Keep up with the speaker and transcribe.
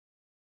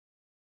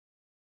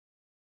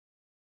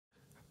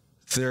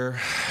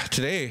There,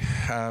 today,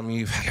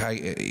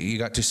 you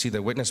got to see the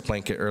witness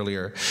blanket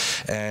earlier,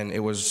 and it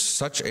was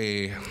such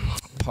a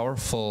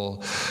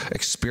powerful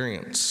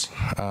experience,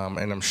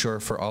 and I'm sure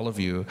for all of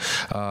you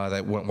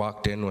that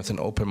walked in with an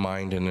open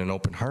mind and an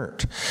open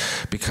heart,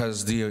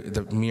 because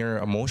the mere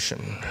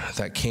emotion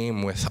that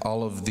came with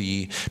all of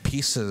the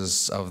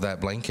pieces of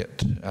that blanket,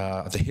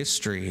 the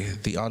history,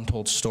 the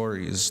untold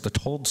stories, the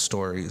told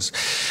stories,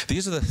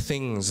 these are the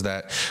things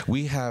that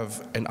we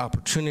have an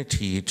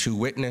opportunity to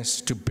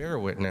witness, to bear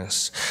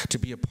witness, to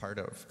be a part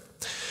of.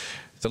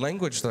 The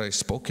language that I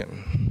spoke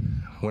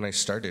in when I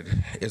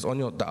started is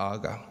Onyo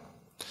Da'aga.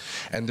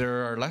 And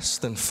there are less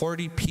than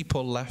 40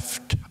 people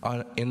left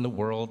in the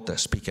world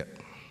that speak it.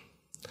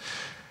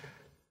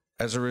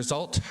 As a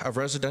result of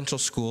residential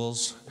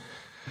schools,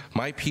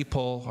 my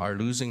people are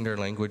losing their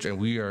language, and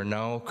we are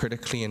now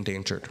critically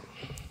endangered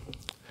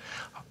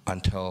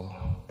until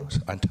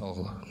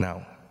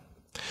now.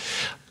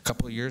 A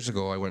couple of years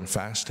ago, I went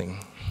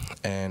fasting,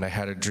 and I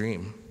had a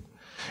dream.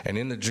 And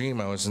in the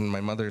dream, I was in my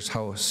mother's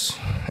house,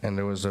 and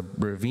there was a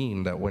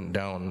ravine that went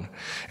down,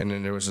 and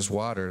then there was this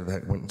water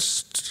that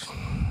went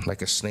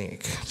like a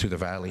snake through the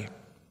valley.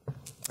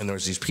 And there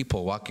was these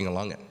people walking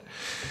along it.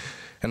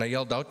 And I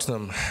yelled out to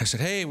them, I said,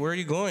 "Hey, where are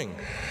you going?"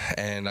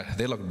 And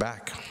they looked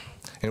back,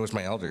 and it was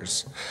my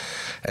elders.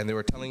 And they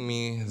were telling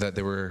me that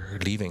they were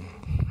leaving.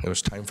 It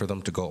was time for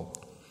them to go.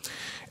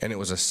 And it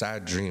was a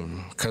sad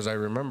dream, because I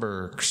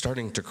remember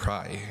starting to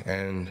cry,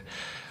 and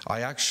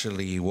I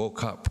actually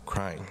woke up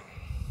crying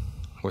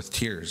with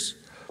tears,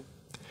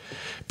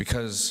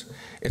 because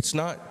it's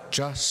not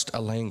just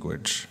a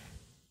language.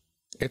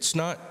 It's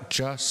not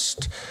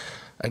just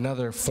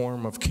another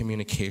form of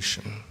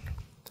communication.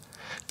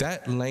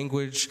 That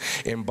language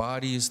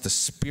embodies the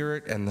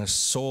spirit and the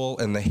soul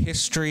and the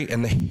history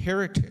and the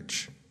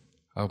heritage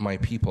of my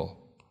people.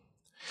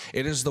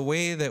 It is the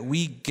way that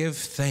we give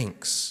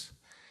thanks.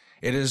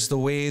 It is the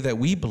way that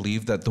we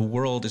believe that the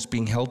world is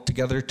being held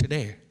together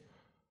today.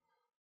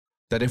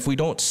 That if we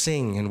don't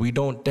sing and we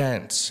don't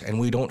dance and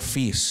we don't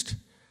feast,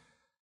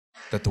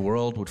 that the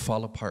world would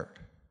fall apart.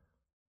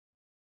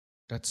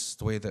 That's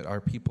the way that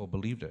our people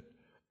believed it.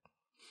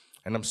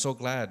 And I'm so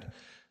glad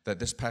that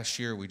this past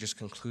year we just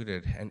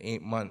concluded an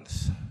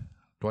 8-month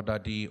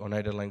Dwadadi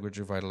Oneida language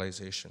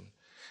revitalization.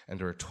 And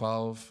there were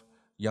 12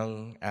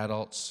 young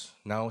adults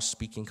now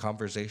speaking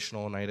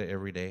conversational Oneida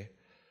every day.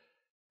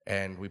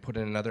 And we put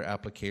in another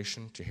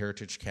application to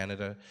Heritage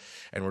Canada,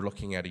 and we're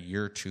looking at a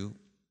year or two.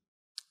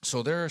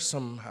 So there are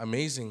some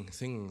amazing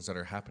things that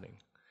are happening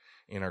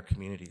in our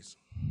communities,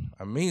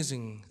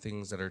 amazing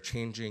things that are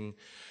changing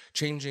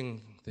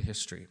the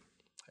history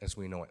as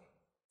we know it.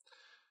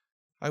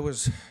 I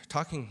was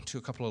talking to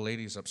a couple of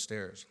ladies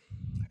upstairs,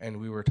 and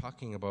we were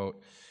talking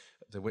about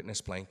the witness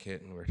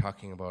blanket, and we were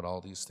talking about all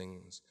these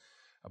things,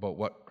 about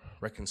what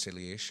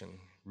reconciliation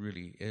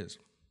really is.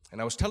 And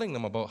I was telling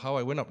them about how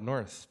I went up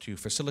north to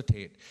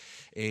facilitate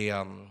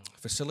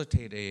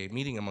a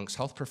meeting amongst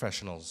health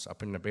professionals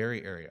up in the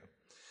Barrie area.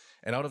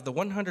 And out of the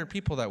 100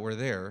 people that were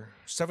there,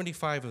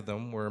 75 of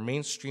them were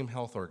mainstream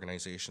health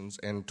organizations,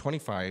 and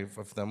 25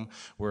 of them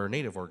were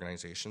Native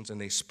organizations,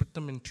 and they split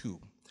them in two.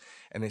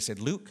 And they said,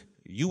 "Luke,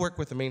 you work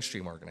with the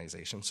mainstream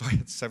organization." So I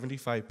had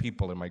 75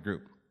 people in my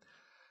group.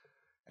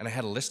 And I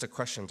had a list of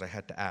questions I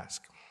had to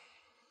ask.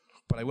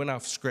 But I went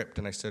off script,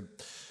 and I said,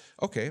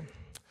 "Okay,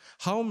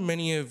 how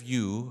many of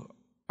you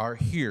are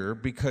here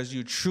because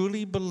you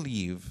truly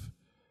believe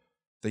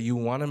that you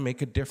want to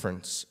make a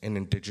difference in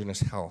Indigenous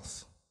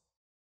health?"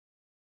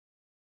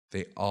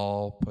 They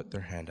all put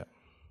their hand up.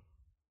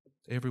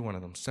 Every one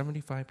of them,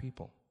 75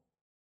 people.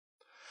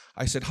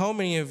 I said, "How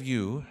many of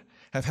you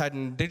have had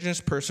an Indigenous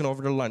person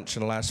over to lunch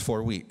in the last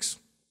 4 weeks?"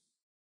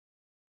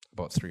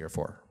 About 3 or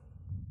 4.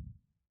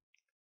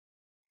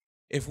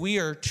 If we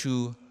are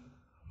to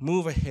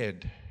move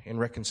ahead in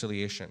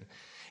reconciliation,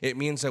 it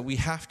means that we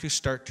have to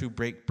start to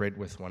break bread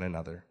with one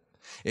another.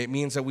 It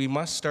means that we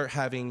must start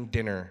having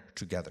dinner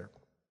together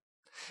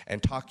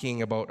and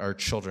talking about our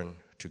children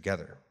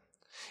together.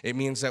 It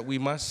means that we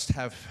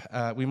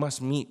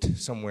must meet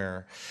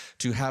somewhere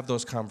to have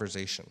those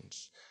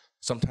conversations,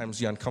 sometimes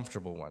the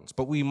uncomfortable ones.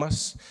 But we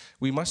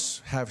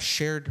must have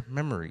shared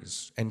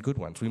memories and good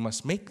ones. We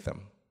must make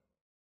them.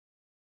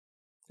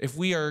 If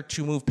we are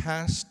to move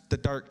past the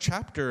dark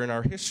chapter in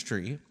our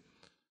history,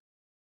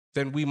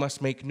 then we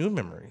must make new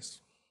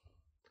memories.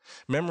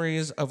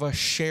 Memories of a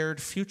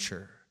shared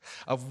future,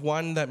 of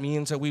one that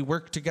means that we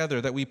work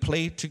together, that we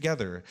play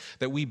together,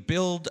 that we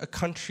build a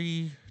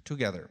country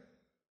together.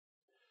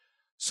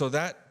 So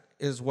that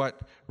is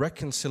what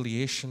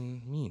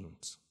reconciliation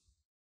means.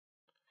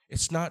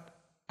 It's not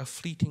a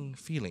fleeting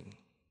feeling.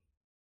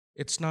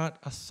 It's not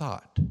a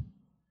thought.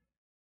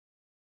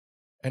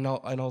 And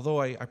although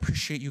I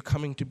appreciate you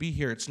coming to be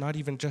here, it's not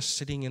even just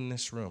sitting in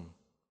this room.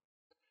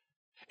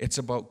 It's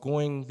about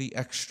going the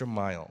extra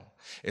mile.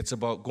 It's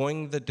about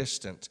going the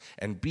distance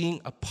and being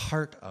a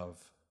part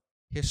of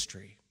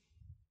history.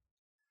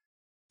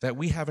 That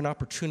we have an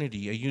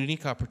opportunity, a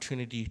unique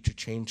opportunity to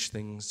change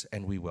things,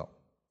 and we will.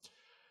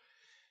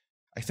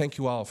 I thank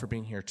you all for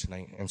being here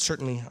tonight, and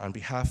certainly on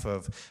behalf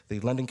of the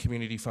London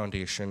Community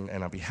Foundation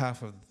and on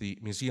behalf of the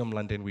Museum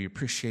London, we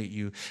appreciate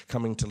you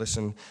coming to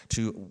listen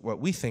to what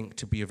we think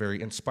to be a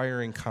very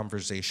inspiring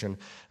conversation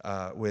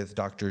with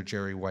Dr.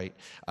 Jerry White.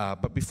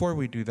 But before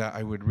we do that,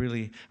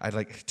 I'd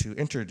like to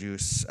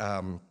introduce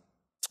the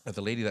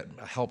lady that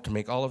helped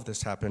make all of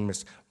this happen,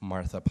 Ms.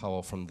 Martha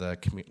Powell from the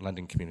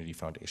London Community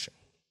Foundation.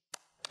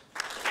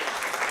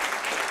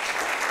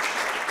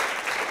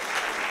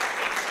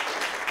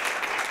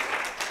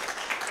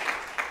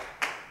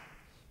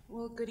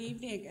 Well, good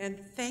evening, and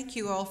thank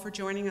you all for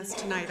joining us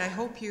tonight. I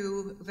hope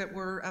you that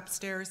were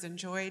upstairs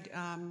enjoyed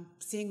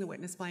seeing the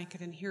witness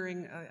blanket and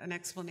hearing an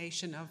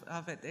explanation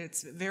of it.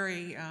 It's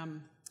very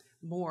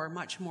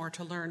much more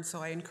to learn,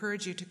 so I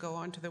encourage you to go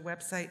onto the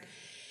website.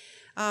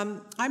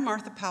 I'm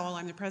Martha Powell.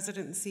 I'm the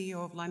President and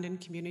CEO of London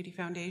Community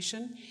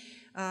Foundation.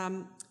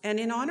 And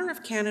in honor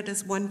of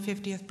Canada's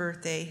 150th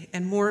birthday,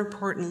 and more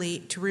importantly,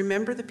 to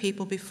remember the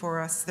people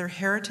before us, their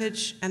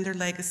heritage and their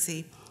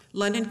legacy,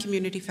 London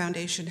Community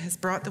Foundation has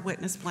brought the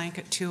witness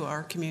blanket to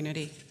our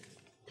community.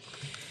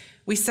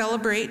 This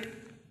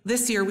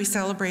year we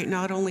celebrate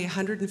not only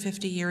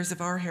 150 years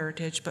of our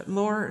heritage, but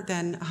more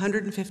than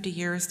 150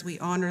 years we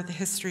honor the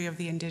history of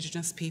the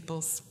Indigenous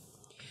peoples.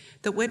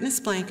 The witness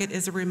blanket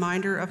is a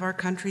reminder of our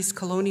country's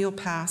colonial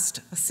past,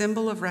 a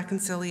symbol of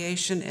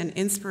reconciliation and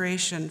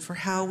inspiration for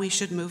how we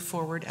should move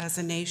forward as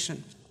a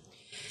nation.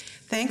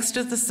 Thanks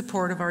to the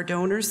support of our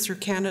donors through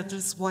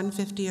Canada's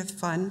 150th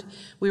Fund,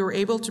 we were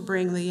able to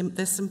bring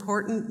this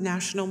important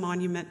national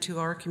monument to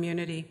our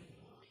community.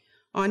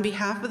 On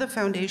behalf of the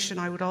Foundation,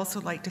 I would also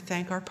like to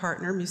thank our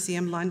partner,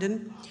 Museum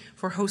London,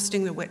 for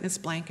hosting the witness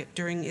blanket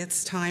during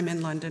its time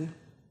in London.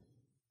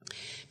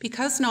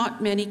 Because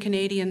not many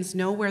Canadians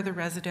know where the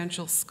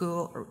residential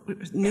school,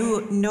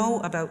 know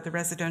about the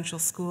residential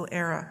school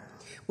era,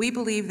 we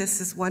believe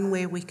this is one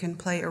way we can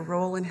play a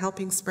role in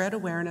helping spread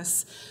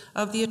awareness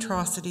of the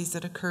atrocities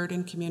that occurred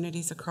in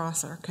communities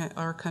across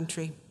our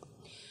country.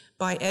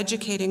 By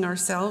educating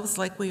ourselves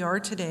like we are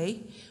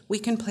today, we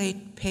can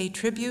pay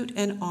tribute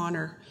and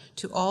honor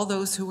to all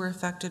those who were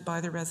affected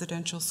by the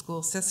residential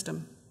school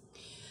system.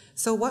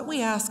 So what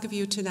we ask of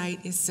you tonight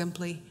is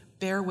simply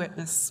bear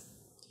witness,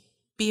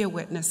 be a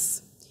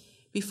witness.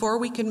 Before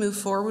we can move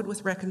forward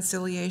with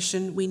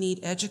reconciliation, we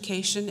need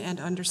education and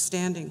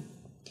understanding.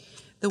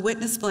 The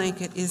witness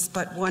blanket is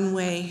but one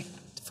way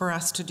for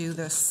us to do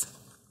this.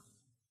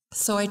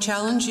 So I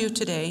challenge you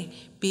today,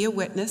 be a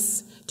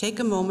witness, take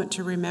a moment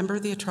to remember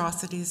the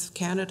atrocities of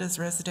Canada's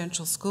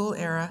residential school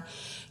era,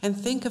 and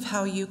think of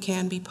how you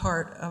can be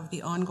part of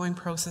the ongoing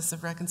process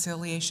of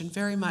reconciliation,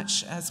 very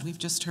much as we've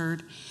just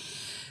heard.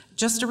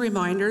 Just a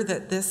reminder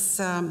that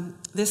this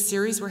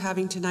series we're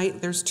having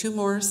tonight, there's 2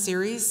 more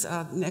series,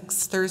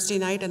 next Thursday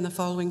night and the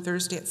following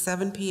Thursday at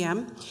 7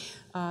 p.m.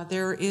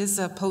 There is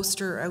a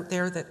poster out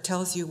there that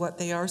tells you what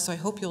they are, so I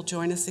hope you'll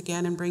join us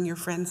again and bring your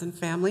friends and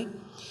family.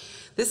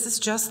 This is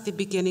just the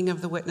beginning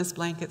of the Witness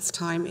Blanket's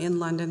time in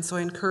London, so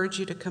I encourage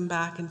you to come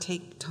back and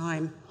take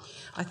time.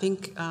 I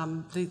think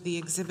the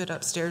exhibit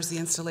upstairs, the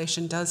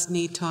installation, does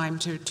need time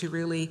to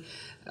really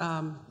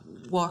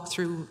walk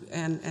through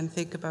and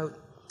think about.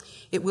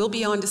 It will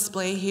be on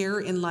display here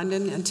in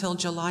London until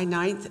July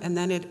 9th, and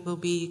then it will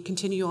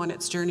continue on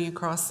its journey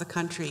across the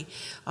country,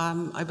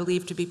 I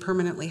believe to be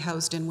permanently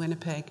housed in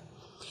Winnipeg.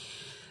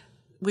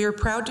 We are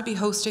proud to be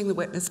hosting the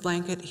Witness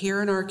Blanket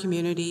here in our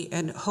community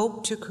and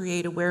hope to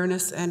create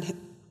awareness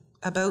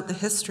about the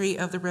history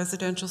of the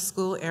residential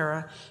school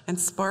era and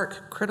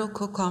spark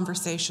critical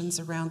conversations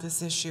around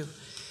this issue.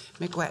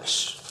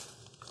 Miigwech.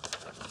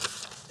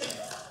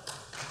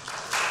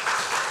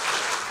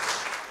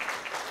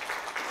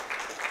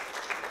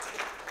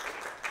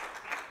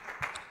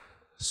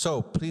 So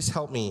please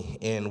help me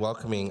in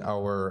welcoming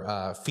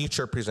our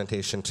feature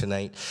presentation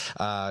tonight.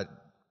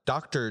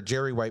 Dr.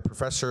 Jerry White,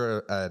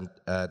 professor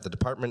at the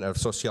Department of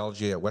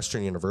Sociology at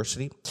Western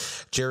University.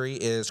 Jerry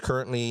is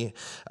currently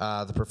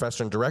the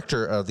professor and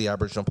director of the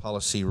Aboriginal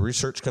Policy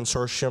Research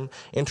Consortium,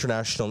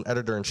 international and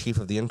editor-in-chief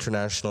of the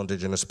International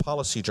Indigenous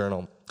Policy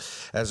Journal.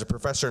 As a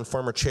professor and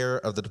former chair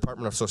of the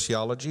Department of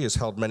Sociology, he has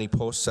held many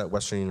posts at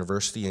Western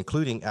University,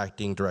 including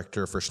acting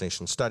director of First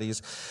Nation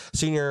Studies,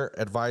 senior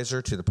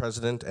advisor to the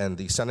President and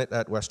the Senate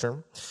at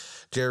Western.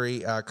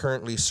 Jerry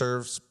currently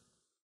serves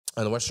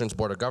on the Western's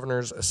Board of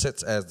Governors,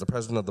 sits as the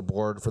president of the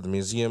board for the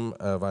Museum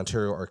of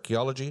Ontario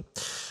Archaeology.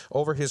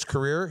 Over his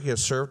career, he has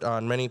served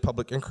on many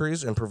public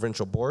inquiries and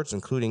provincial boards,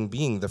 including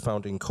being the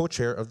founding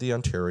co-chair of the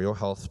Ontario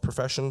Health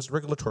Professions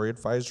Regulatory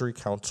Advisory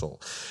Council.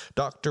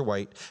 Dr.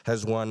 White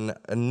has won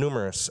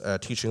numerous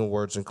teaching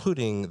awards,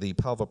 including the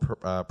Palva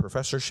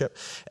Professorship,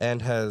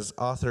 and has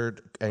authored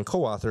and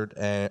co-authored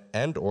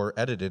and or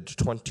edited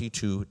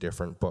 22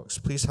 different books.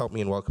 Please help me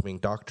in welcoming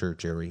Dr.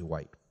 Jerry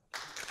White.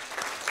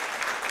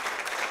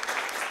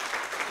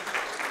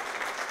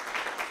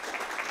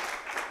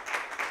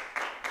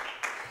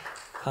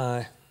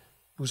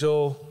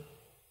 Buzo,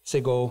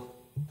 Sego,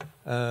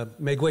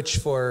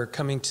 Miigwech for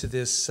coming to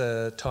this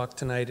talk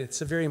tonight.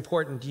 It's a very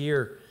important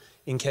year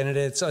in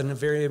Canada. It's a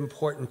very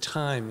important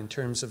time in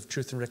terms of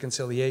truth and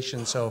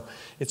reconciliation. So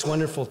it's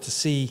wonderful to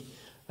see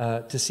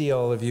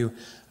all of you.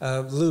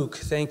 Luke,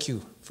 thank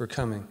you for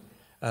coming.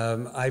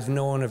 I've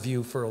known of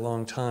you for a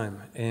long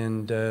time,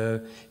 and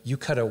you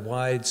cut a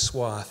wide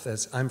swath.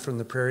 As I'm from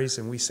the prairies,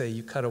 and we say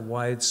you cut a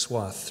wide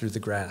swath through the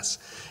grass,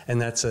 and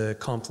that's a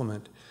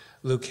compliment.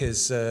 Luke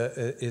is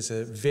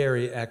a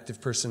very active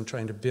person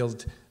trying to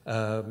build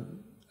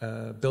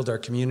our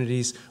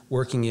communities,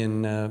 working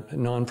in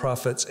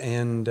nonprofits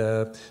and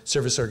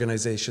service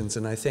organizations,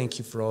 and I thank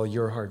you for all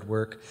your hard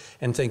work,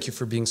 and thank you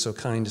for being so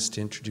kind as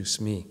to introduce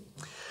me.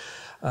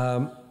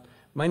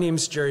 My name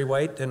is Jerry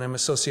White, and I'm a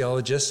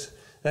sociologist.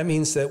 That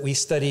means that we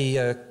study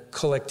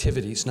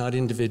collectivities, not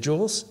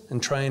individuals,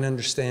 and try and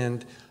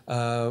understand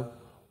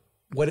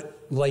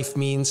what life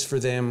means for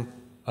them,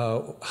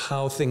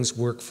 how things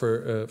work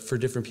for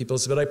different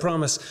peoples. But I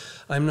promise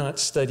I'm not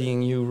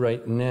studying you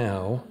right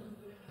now.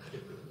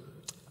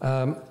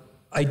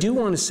 I do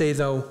want to say,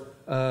 though,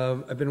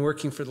 I've been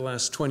working for the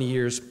last 20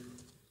 years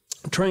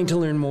trying to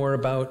learn more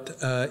about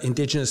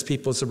Indigenous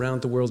peoples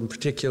around the world, and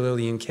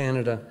particularly in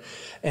Canada.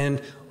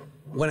 And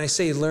when I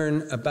say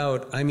learn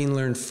about, I mean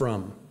learn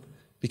from.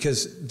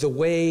 Because the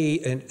way,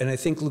 and I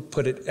think Luke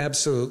put it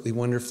absolutely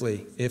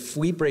wonderfully, if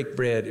we break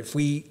bread, if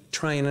we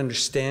try and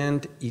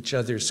understand each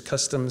other's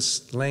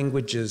customs,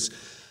 languages,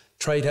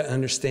 try to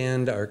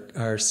understand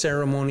our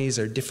ceremonies,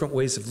 our different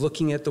ways of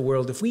looking at the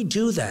world, if we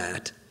do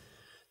that,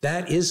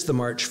 that is the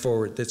march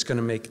forward that's going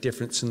to make a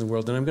difference in the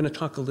world. And I'm going to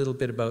talk a little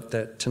bit about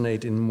that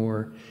tonight in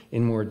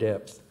more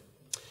depth.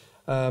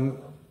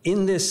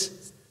 In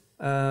this,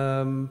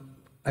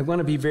 I want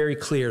to be very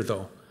clear,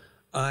 though.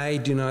 I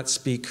do not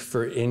speak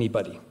for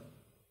anybody.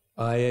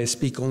 I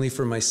speak only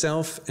for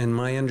myself and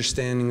my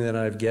understanding that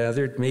I've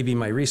gathered. Maybe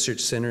my research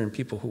center and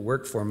people who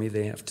work for me,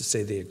 they have to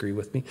say they agree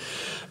with me.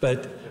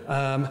 But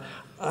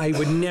I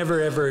would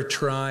never, ever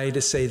try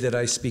to say that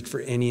I speak for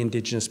any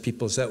Indigenous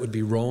peoples. That would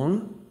be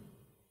wrong.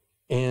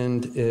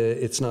 And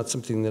it's not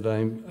something that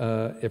I'm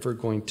ever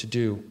going to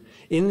do.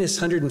 In this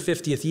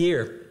 150th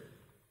year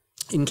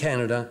in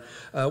Canada,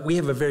 we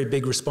have a very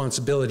big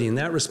responsibility, and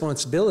that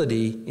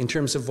responsibility, in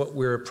terms of what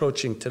we're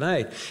approaching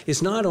tonight,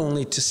 is not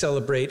only to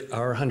celebrate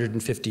our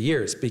 150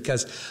 years,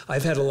 because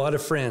I've had a lot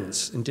of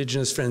friends,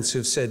 Indigenous friends,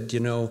 who've said, you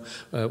know,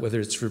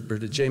 whether it's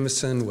Roberta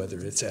Jameson, whether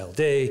it's Al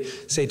Day,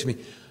 say to me,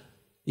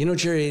 you know,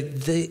 Jerry,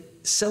 the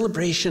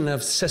celebration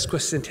of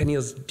sesquicentennial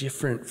is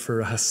different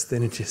for us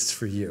than it is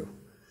for you.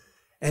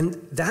 And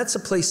that's a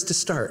place to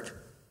start,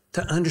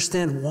 to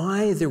understand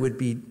why there would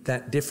be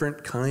that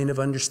different kind of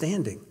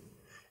understanding.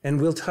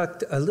 And we'll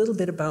talk a little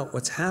bit about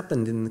what's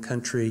happened in the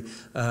country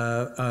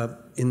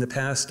in the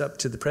past up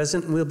to the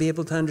present, and we'll be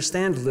able to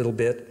understand a little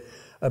bit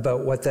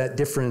about what that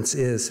difference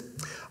is.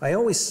 I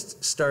always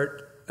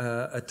start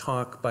a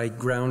talk by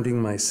grounding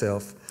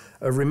myself,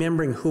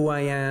 remembering who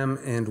I am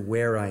and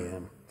where I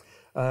am.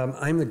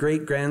 I'm the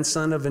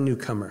great-grandson of a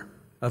newcomer,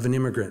 of an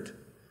immigrant.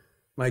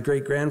 My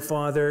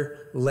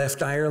great-grandfather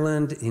left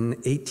Ireland in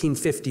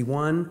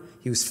 1851.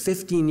 He was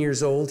 15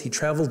 years old. He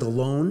traveled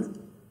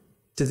alone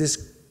to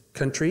this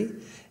country.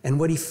 And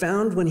what he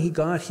found when he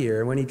got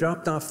here, when he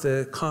dropped off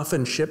the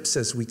coffin ships,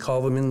 as we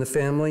call them in the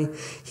family,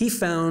 he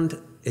found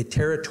a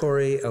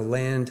territory, a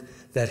land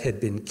that had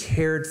been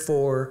cared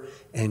for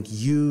and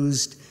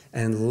used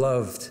and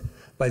loved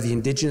by the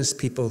Indigenous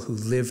people who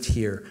lived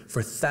here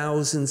for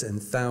thousands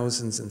and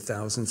thousands and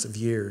thousands of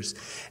years.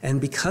 And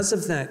because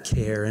of that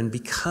care, and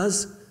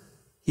because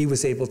he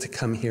was able to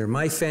come here,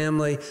 my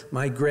family,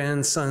 my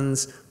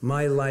grandsons,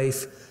 my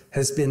life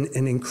has been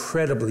an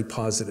incredibly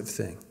positive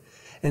thing.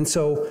 And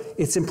so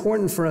it's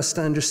important for us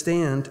to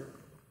understand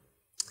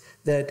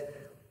that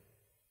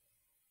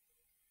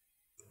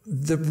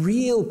the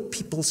real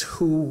peoples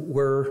who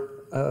were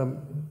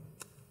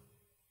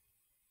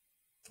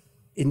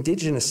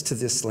Indigenous to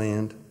this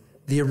land,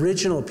 the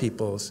original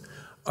peoples,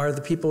 are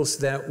the peoples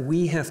that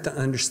we have to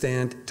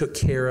understand took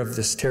care of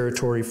this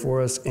territory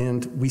for us,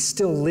 and we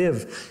still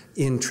live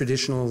in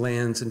traditional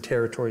lands and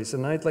territories.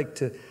 And I'd like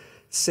to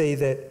say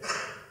that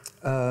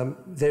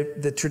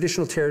the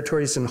traditional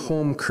territories and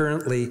home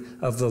currently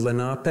of the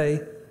Lenape,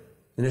 the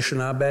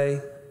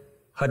Anishinaabe,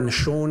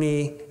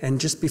 Haudenosaunee,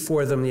 and just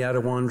before them, the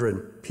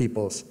Attawandaron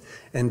peoples.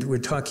 And we're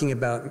talking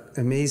about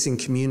amazing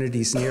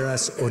communities near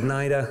us,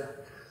 Oneida,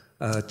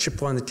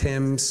 Chippewa on the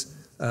Thames,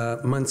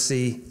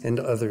 Munsee, and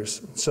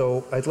others.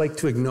 So I'd like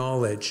to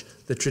acknowledge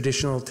the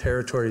traditional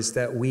territories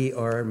that we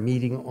are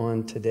meeting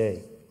on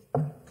today.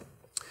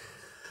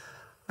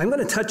 I'm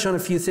going to touch on a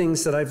few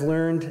things that I've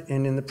learned,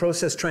 and in the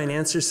process try and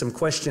answer some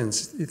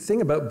questions. The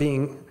thing about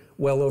being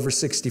well over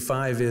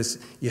 65 is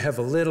you have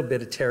a little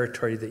bit of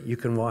territory that you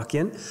can walk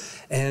in,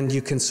 and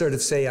you can sort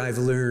of say, I've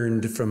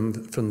learned from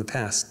the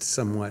past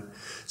somewhat.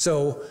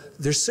 So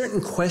there's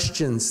certain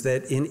questions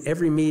that in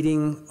every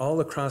meeting all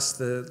across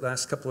the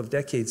last couple of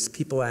decades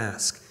people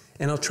ask.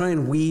 And I'll try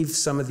and weave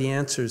some of the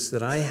answers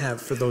that I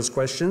have for those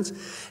questions.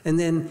 And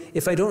then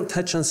if I don't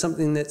touch on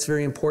something that's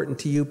very important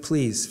to you,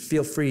 please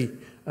feel free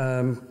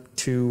to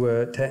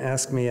to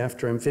ask me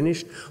after I'm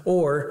finished,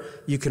 or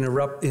you can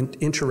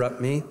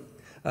interrupt me.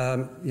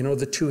 You know,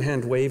 the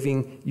two-hand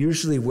waving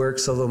usually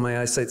works, although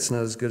my eyesight's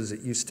not as good as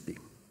it used to be.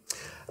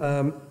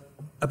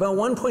 About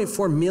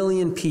 1.4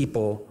 million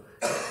people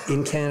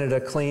in Canada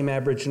claim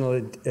Aboriginal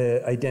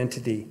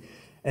identity,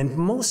 and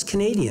most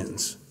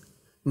Canadians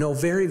know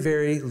very,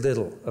 very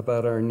little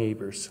about our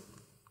neighbors.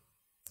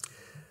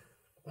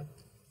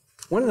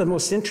 One of the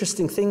most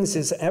interesting things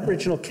is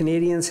Aboriginal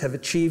Canadians have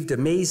achieved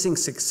amazing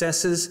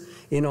successes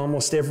in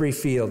almost every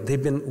field.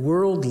 They've been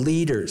world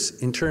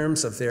leaders in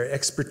terms of their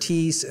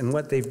expertise and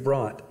what they've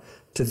brought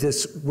to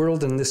this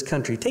world and this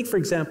country. Take, for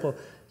example,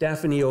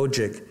 Daphne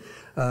Ojig.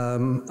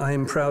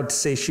 I'm proud to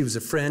say she was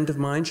a friend of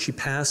mine. She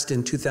passed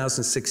in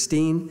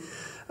 2016.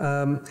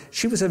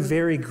 She was a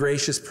very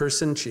gracious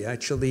person. She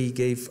actually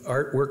gave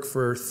artwork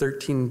for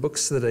 13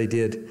 books that I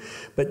did.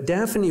 But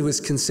Daphne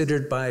was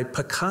considered by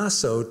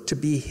Picasso to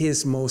be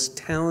his most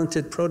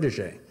talented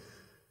protege.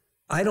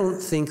 I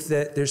don't think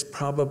that there's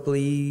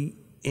probably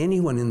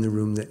anyone in the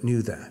room that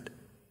knew that.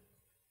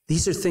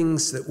 These are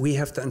things that we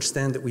have to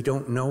understand, that we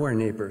don't know our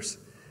neighbors.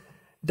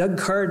 Doug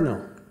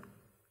Cardinal,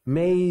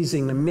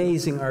 amazing,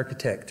 amazing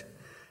architect.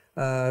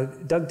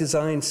 Doug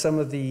designed some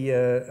of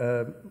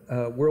the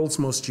world's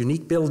most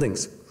unique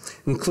buildings,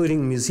 including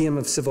the Museum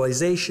of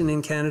Civilization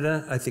in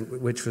Canada, I think,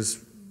 which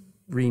was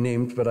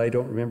renamed, but I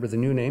don't remember the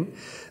new name,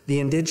 the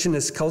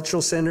Indigenous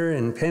Cultural Center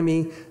in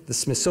Pemi, the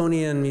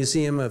Smithsonian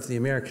Museum of the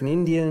American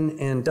Indian,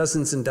 and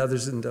dozens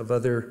of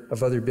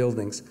other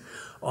buildings.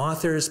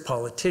 Authors,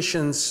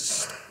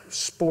 politicians,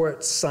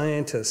 sports,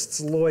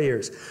 scientists,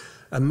 lawyers,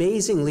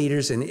 amazing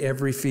leaders in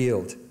every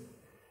field.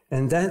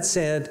 And that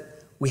said,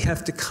 we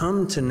have to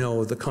come to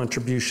know the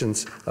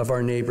contributions of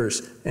our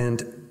neighbors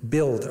and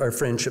build our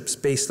friendships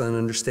based on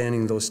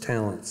understanding those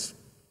talents.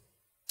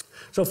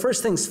 So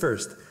first things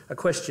first, a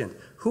question.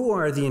 Who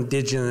are the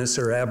Indigenous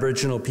or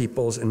Aboriginal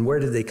peoples, and where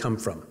did they come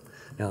from?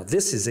 Now,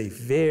 this is a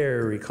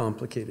very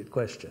complicated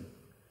question.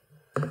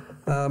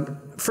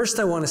 First,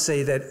 I want to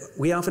say that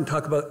we often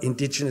talk about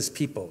Indigenous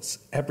peoples,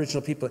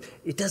 Aboriginal people.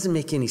 It doesn't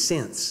make any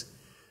sense,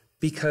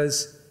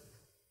 because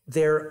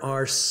there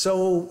are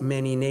so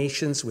many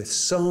nations with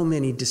so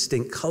many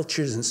distinct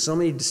cultures and so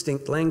many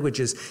distinct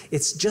languages.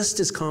 It's just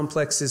as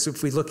complex as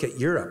if we look at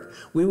Europe.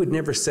 We would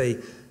never say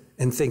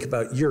and think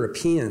about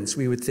Europeans.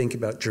 We would think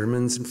about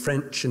Germans and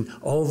French and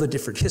all the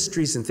different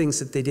histories and things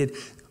that they did.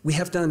 We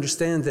have to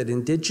understand that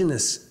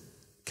Indigenous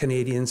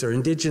Canadians or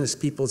Indigenous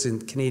peoples in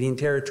Canadian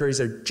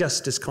territories are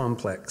just as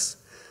complex.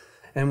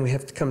 And we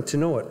have to come to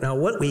know it. Now,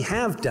 what we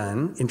have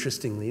done,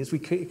 interestingly, is we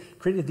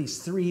created these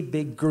three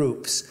big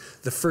groups.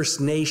 The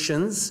First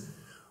Nations,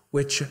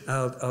 which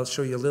I'll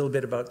show you a little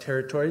bit about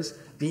territories,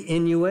 the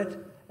Inuit,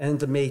 and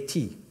the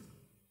Métis.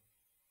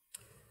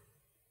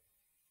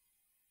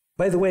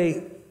 By the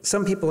way,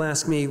 some people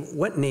ask me,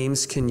 what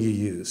names can you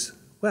use?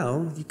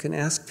 Well, you can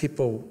ask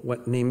people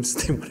what names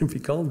they want to be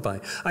called by.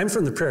 I'm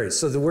from the prairies,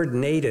 so the word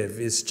native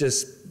is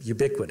just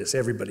ubiquitous.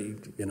 Everybody,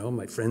 you know,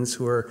 my friends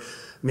who are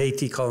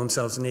Métis call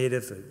themselves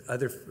native,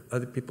 other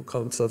people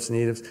call themselves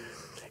natives.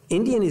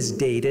 Indian is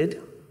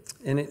dated,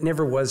 and it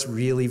never was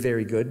really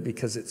very good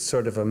because it's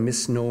sort of a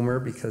misnomer,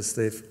 because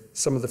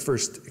some of the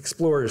first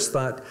explorers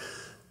thought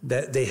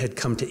that they had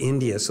come to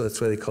India, so that's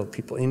why they called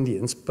people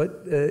Indians,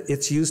 but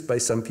it's used by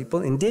some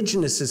people.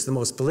 Indigenous is the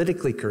most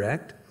politically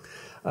correct.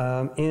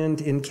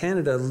 And in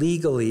Canada,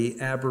 legally,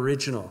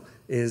 Aboriginal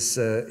is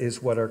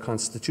what our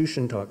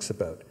Constitution talks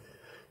about.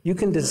 You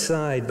can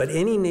decide, but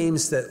any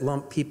names that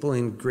lump people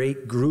in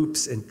great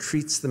groups and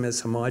treats them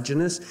as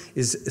homogenous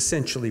is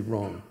essentially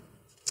wrong.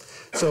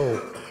 So,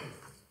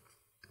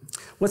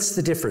 what's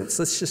the difference?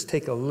 Let's just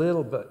take a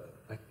little bit.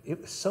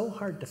 It was so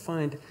hard to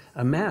find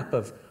a map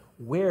of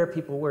where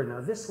people were. Now,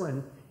 this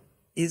one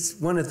is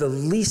one of the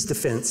least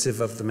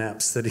offensive of the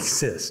maps that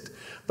exist.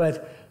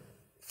 But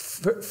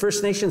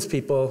First Nations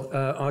people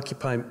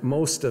occupy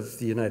most of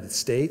the United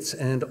States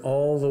and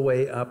all the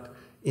way up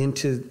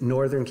into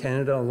northern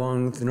Canada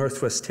along the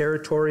Northwest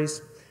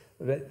Territories.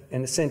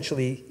 And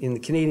essentially, in the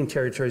Canadian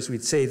territories,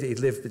 we'd say they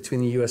live between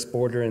the US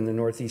border and the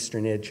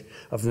northeastern edge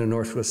of the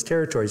Northwest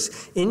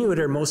Territories. Inuit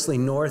are mostly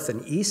north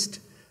and east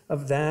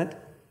of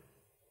that.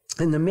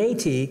 And the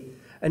Métis,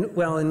 and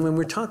when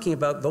we're talking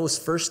about those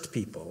first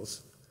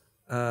peoples,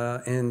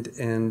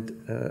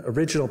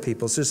 original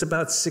peoples, there's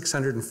about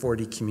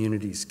 640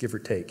 communities, give or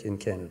take, in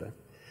Canada.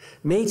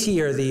 Métis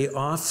are the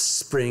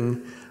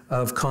offspring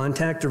of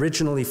contact,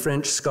 originally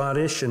French,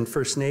 Scottish, and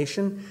First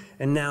Nation,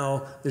 and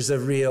now there's a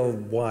real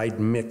wide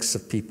mix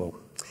of people.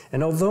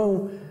 And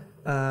although,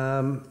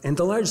 and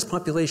the largest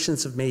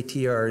populations of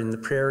Métis are in the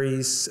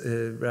prairies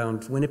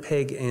around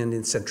Winnipeg and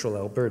in central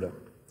Alberta.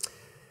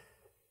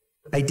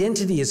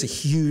 Identity is a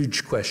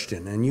huge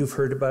question, and you've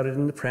heard about it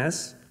in the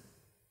press.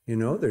 You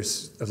know,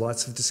 there's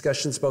lots of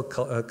discussions about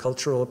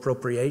cultural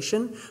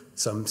appropriation.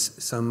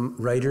 Some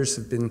writers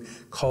have been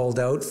called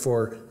out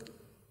for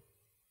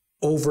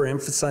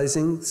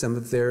overemphasizing some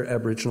of their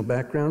Aboriginal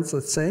backgrounds,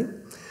 let's say.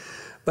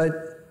 But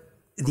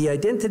the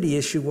identity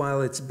issue,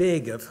 while it's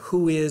big of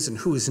who is and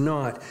who is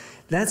not,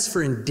 that's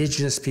for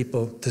Indigenous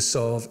people to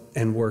solve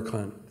and work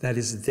on. That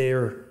is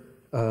there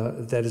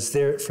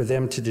for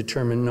them to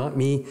determine, not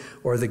me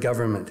or the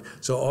government.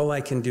 So all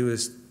I can do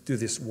is do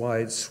this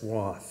wide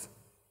swath.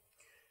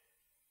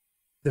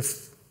 The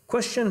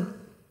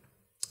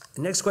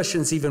next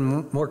question is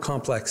even more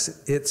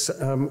complex. It's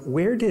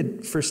where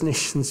did First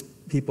Nations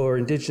people or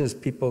Indigenous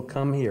people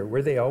come here?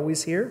 Were they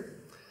always here?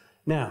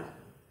 Now,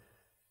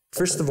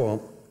 first of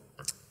all,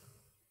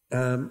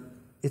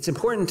 it's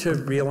important to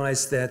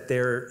realize that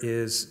there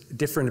is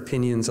different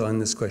opinions on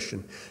this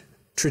question.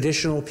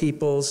 Traditional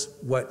peoples,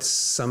 what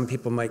some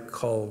people might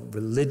call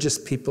religious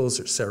peoples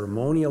or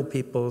ceremonial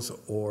peoples,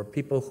 or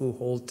people who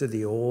hold to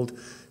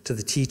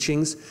the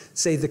teachings,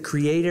 say the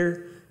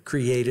Creator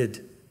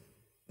created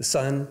the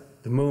sun,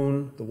 the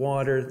moon, the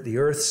water, the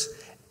earths,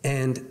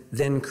 and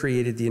then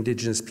created the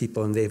Indigenous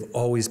people, and they've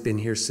always been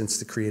here since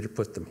the Creator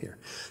put them here.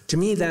 To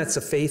me, that's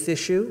a faith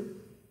issue,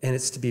 and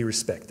it's to be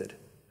respected.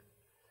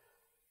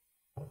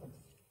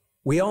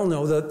 We all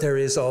know that there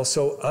is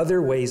also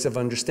other ways of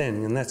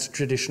understanding, and that's a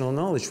traditional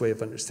knowledge way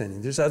of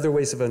understanding. There's other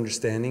ways of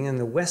understanding, and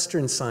the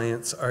Western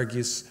science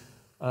argues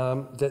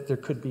that there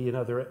could be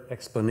another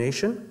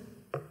explanation.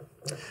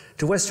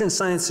 To Western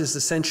science, there's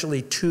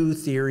essentially two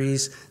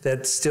theories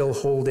that still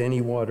hold any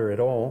water at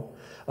all.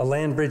 A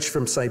land bridge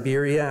from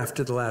Siberia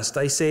after the last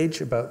ice age,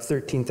 about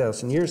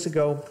 13,000 years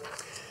ago,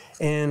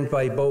 and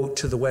by boat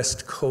to the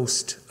west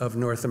coast of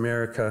North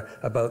America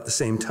about the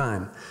same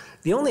time.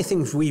 The only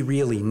things we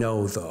really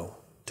know, though,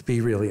 to be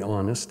really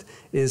honest,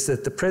 is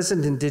that the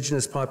present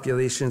Indigenous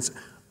populations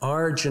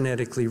are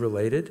genetically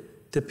related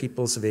to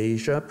peoples of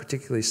Asia,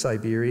 particularly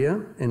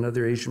Siberia and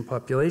other Asian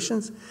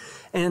populations.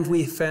 And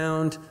we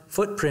found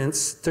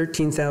footprints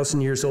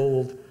 13,000 years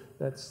old.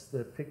 That's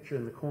the picture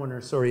in the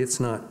corner. Sorry, it's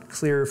not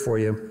clear for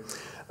you.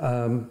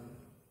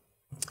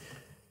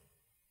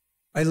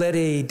 I led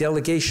a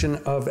delegation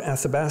of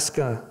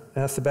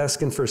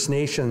Athabascan First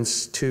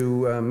Nations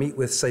to meet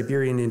with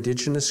Siberian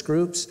indigenous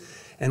groups.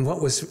 And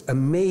what was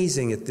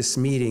amazing at this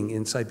meeting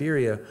in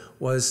Siberia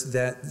was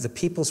that the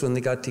peoples, when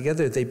they got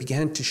together, they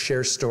began to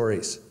share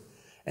stories.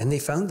 And they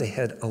found they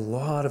had a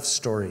lot of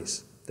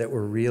stories that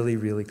were really,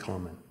 really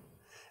common.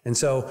 And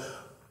so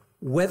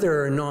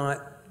whether or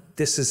not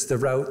this is the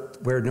route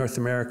where North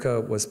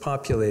America was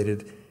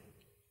populated,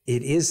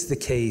 it is the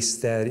case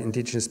that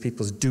Indigenous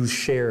peoples do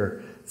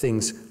share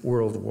things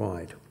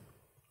worldwide.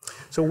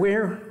 So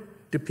where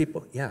do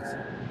people, yes?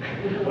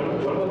 What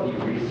about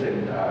the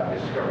recent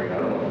discovery, I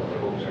don't know if it's a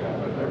hoax or not,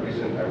 but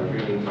I was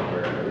reading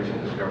somewhere, a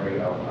recent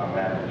discovery of a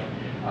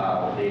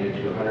mammoth dated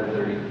to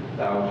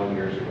 130,000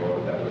 years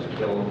ago that was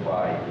killed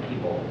by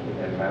people,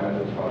 and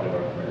mammoth was found in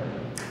North America.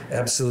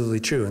 Absolutely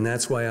true, and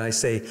that's why I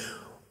say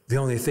the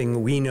only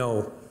thing we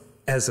know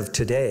as of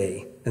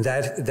today, and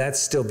that's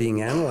still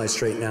being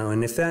analyzed right now.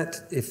 And if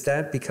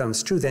that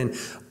becomes true, then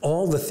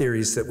all the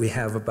theories that we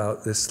have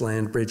about this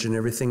land bridge and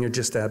everything are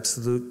just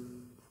absolute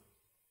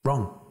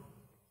wrong,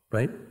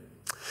 right?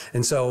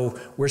 And so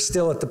we're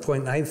still at the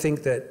point, and I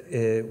think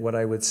that what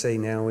I would say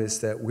now is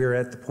that we're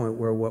at the point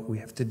where what we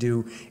have to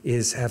do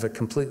is have a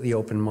completely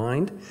open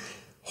mind,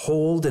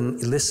 hold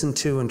and listen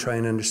to and try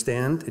and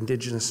understand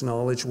Indigenous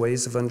knowledge,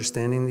 ways of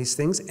understanding these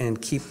things,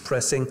 and keep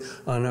pressing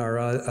on our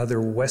other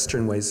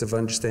Western ways of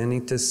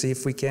understanding to see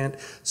if we can't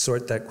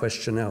sort that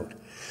question out.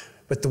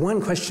 But the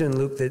one question,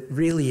 Luke, that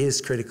really is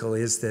critical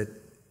is that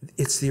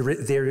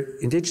their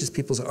Indigenous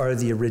peoples are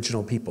the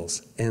original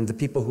peoples, and the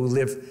people who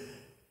live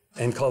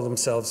and call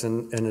themselves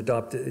and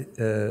adopt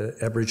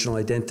Aboriginal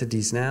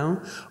identities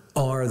now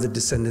are the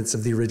descendants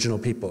of the original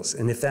peoples.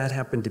 And if that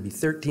happened to be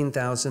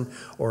 13,000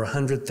 or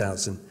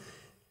 100,000,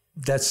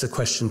 that's the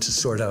question to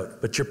sort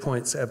out. But your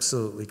point's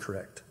absolutely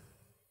correct.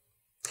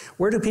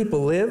 Where do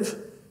people live?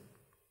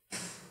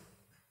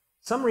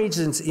 Some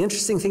regions, the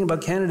interesting thing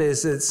about Canada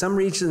is that some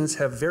regions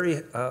have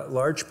very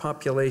large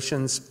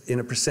populations in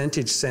a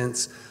percentage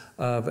sense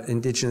of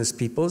Indigenous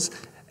peoples,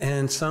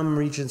 and some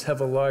regions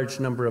have a large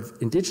number of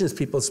Indigenous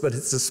peoples, but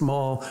it's a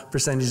small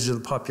percentage of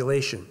the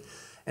population.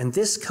 And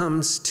this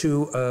comes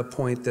to a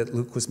point that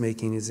Luke was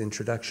making in his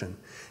introduction.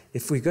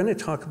 If we're going to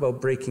talk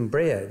about breaking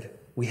bread,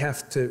 we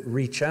have to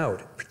reach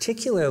out,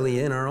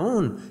 particularly in our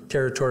own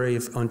territory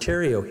of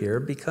Ontario here,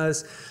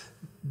 because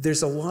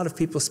there's a lot of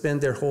people spend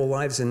their whole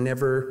lives and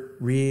never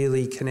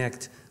really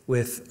connect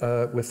with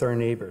our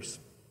neighbors.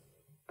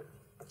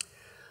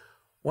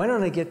 Why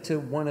don't I get to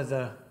one of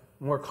the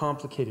more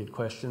complicated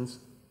questions?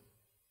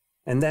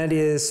 And that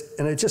is,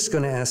 and I'm just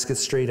going to ask it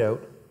straight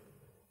out,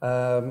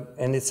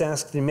 and it's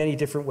asked in many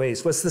different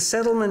ways. Was the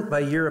settlement by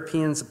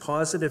Europeans a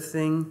positive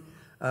thing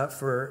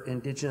for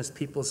Indigenous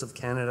peoples of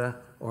Canada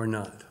or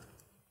not?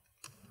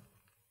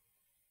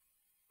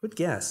 Good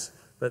guess,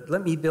 but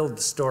let me build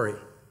the story.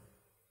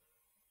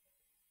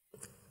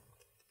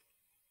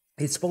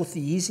 It's both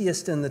the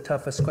easiest and the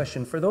toughest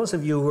question. For those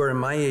of you who are in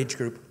my age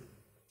group,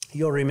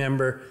 you'll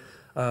remember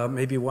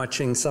maybe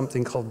watching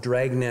something called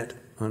Dragnet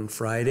on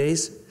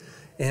Fridays.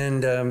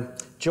 And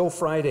Joe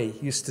Friday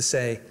used to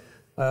say,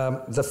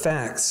 the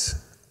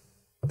facts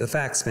The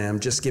facts,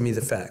 ma'am, just give me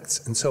the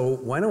facts. And so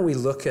why don't we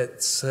look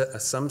at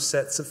some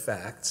sets of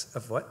facts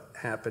of what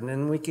happened,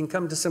 and we can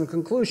come to some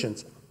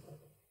conclusions.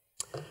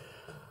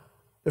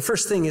 The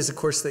first thing is, of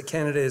course, that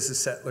Canada is a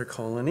settler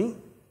colony,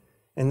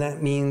 and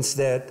that means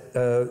that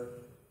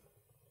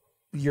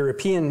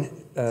European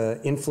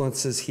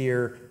influences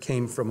here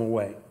came from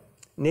away.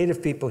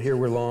 Native people here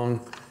were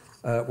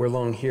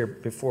long here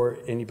before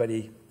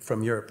anybody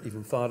from Europe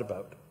even thought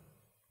about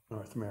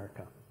North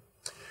America.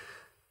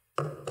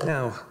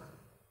 Now,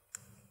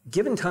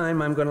 given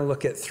time, I'm going to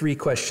look at three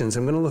questions.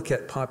 I'm going to look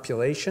at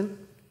population,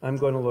 I'm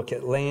going to look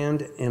at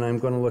land, and I'm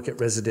going to look at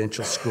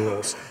residential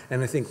schools.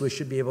 And I think we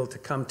should be able to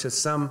come to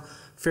some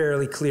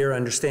fairly clear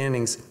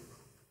understandings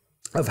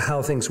of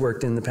how things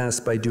worked in the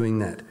past by doing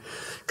that.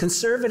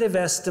 Conservative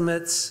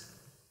estimates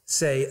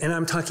say, and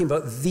I'm talking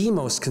about the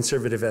most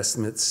conservative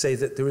estimates, say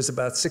that there was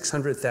about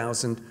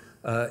 600,000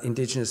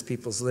 Indigenous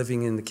peoples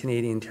living in the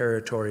Canadian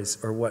territories,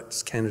 or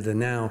what's Canada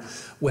now,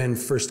 when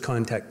first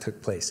contact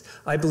took place.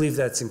 I believe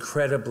that's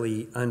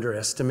incredibly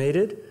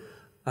underestimated.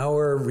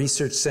 Our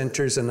research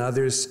centers and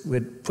others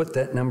would put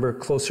that number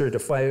closer to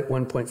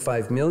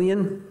 1.5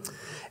 million.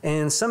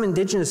 And some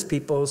Indigenous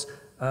peoples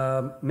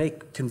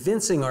make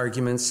convincing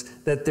arguments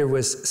that there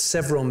was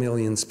several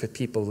millions of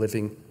people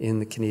living in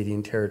the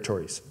Canadian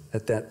territories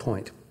at that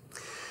point.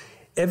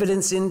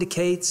 Evidence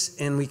indicates,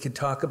 and we could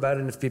talk about it,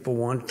 and if people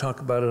want to talk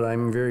about it,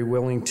 I'm very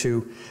willing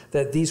to,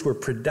 that these were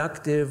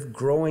productive,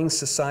 growing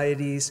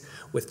societies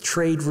with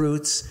trade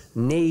routes,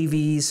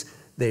 navies.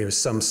 There was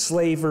some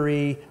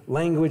slavery,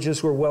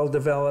 languages were well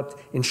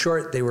developed. In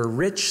short, they were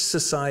rich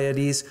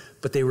societies,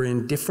 but they were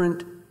in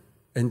different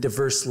and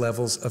diverse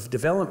levels of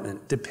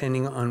development,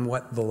 depending on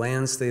what the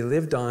lands they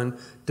lived on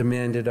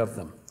demanded of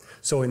them.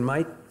 So in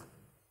my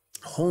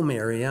home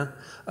area,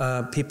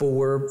 people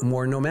were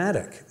more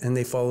nomadic, and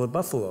they followed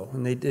buffalo,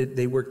 and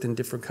they worked in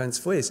different kinds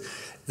of ways.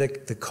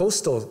 The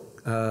coastal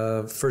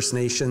First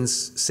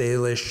Nations,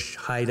 Salish,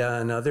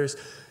 Haida, and others,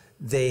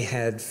 they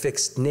had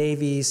fixed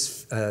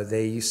navies.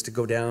 They used to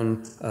go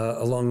down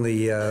along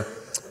the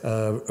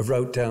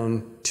route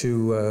down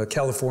to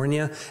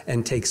California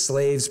and take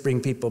slaves,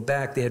 bring people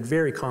back. They had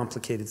very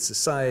complicated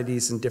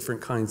societies and different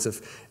kinds of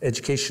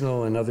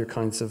educational and other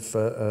kinds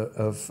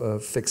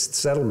of fixed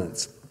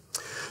settlements.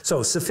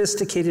 So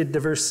sophisticated,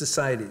 diverse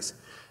societies.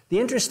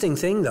 The interesting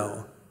thing,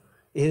 though,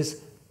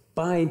 is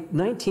by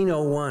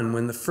 1901,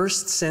 when the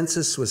first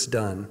census was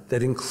done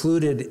that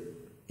included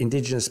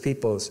Indigenous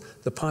peoples,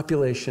 the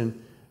population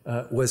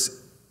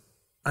was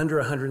under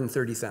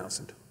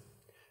 130,000.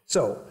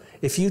 So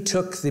if you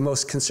took the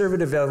most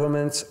conservative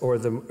elements or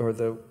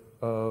the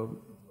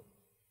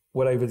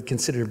what I would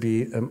consider to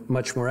be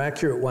much more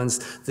accurate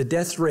ones, the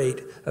death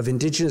rate of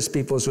Indigenous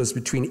peoples was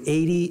between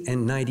 80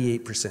 and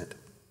 98%.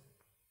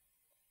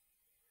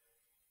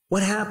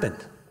 What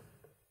happened?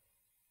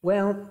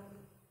 Well,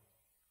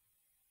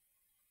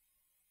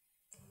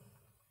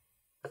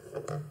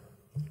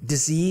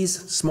 disease,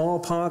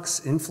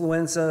 smallpox,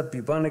 influenza,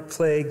 bubonic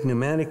plague,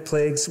 pneumatic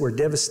plagues were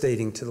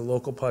devastating to the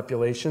local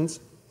populations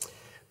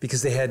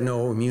because they had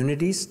no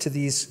immunities to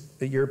these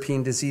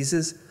European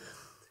diseases.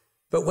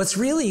 But what's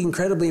really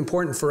incredibly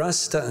important for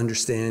us to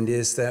understand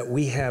is that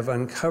we have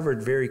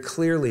uncovered very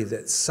clearly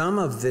that some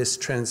of this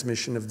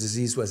transmission of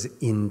disease was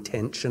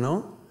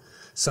intentional,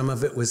 some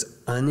of it was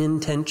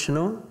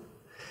unintentional,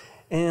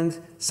 and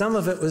some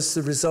of it was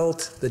the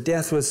result, the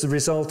death was the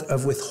result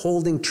of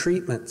withholding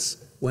treatments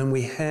when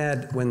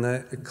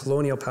the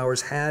colonial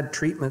powers had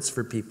treatments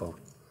for people.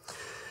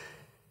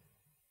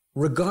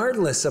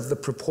 Regardless of the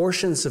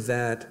proportions of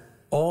that,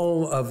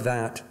 all of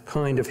that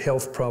kind of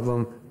health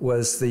problem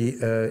was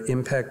the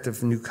impact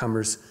of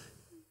newcomers.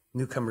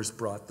 Newcomers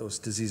brought those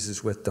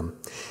diseases with them.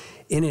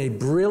 In a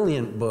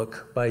brilliant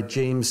book by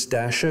James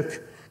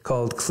Dashuk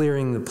called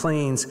Clearing the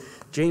Plains,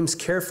 James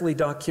carefully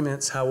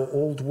documents how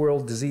old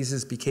world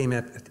diseases became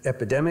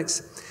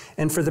epidemics.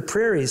 And for the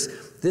prairies,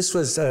 this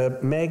was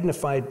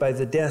magnified by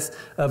the death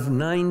of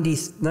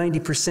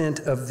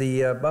 90% of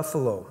the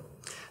buffalo.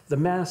 The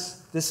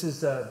mass, this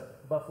is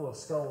buffalo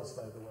skulls,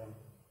 by the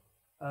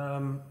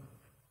way.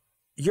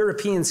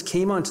 Europeans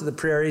came onto the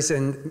prairies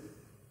and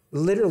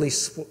literally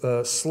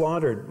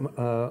slaughtered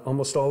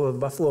almost all of the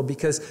buffalo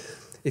because,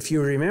 if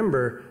you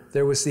remember,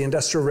 there was the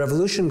Industrial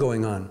Revolution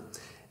going on.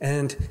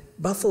 And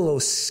buffalo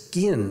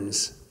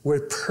skins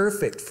were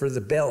perfect for the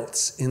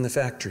belts in the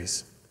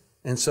factories.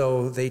 And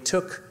so they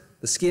took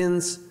the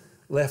skins,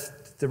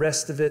 left the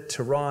rest of it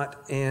to rot,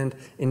 and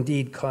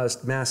indeed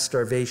caused mass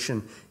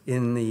starvation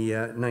in the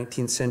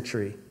 19th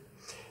century.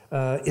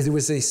 There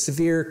was a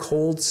severe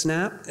cold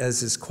snap,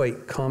 as is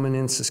quite common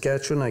in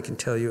Saskatchewan. I can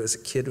tell you as a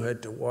kid who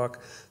had to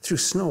walk through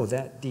snow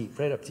that deep,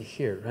 right up to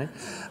here, right?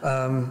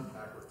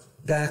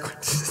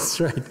 Backwards, that's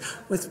right.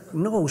 With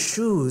no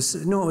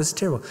shoes. No, it was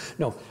terrible.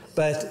 No,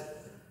 but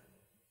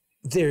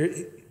there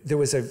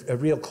was a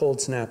real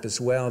cold snap as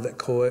well that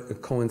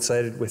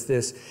coincided with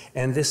this,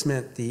 and this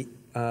meant the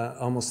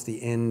almost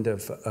the end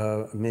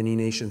of many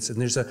nations. And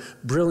there's a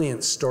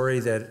brilliant story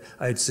that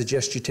I'd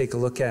suggest you take a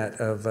look at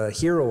of a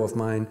hero of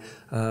mine,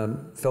 a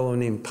fellow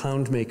named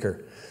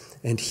Poundmaker.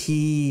 And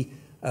he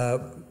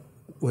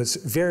was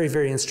very,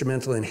 very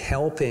instrumental in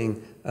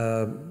helping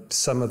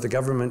some of the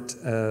government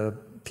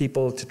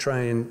people to try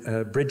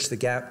and bridge the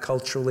gap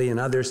culturally and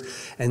others.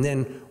 And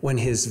then when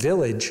his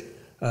village,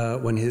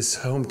 when his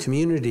home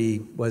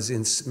community was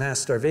in mass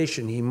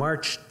starvation, he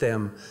marched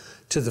them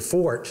to the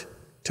fort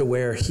to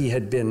where he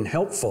had been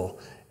helpful,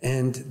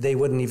 and they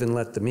wouldn't even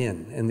let them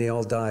in, and they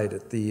all died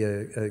at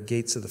the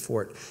gates of the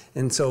fort.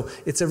 And so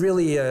it's a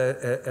really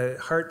a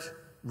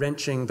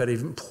heart-wrenching but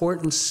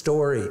important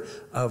story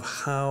of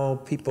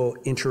how people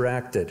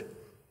interacted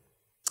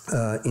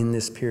in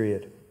this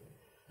period.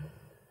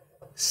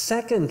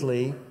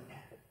 Secondly,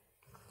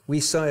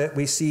 we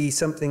see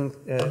something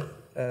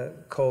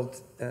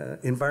called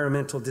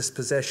environmental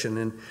dispossession,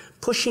 and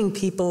pushing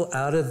people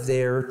out of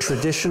their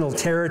traditional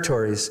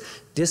territories,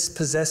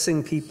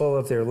 dispossessing people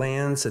of their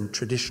lands and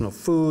traditional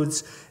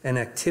foods and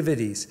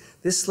activities.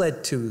 This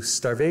led to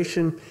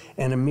starvation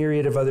and a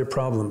myriad of other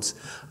problems.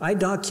 I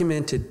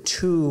documented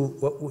two,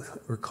 what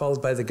were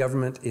called by the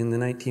government in the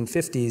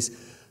 1950s,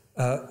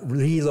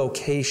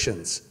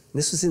 relocations.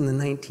 This was in the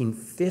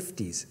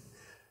 1950s.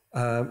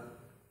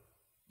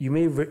 You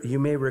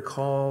may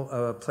recall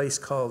a place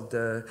called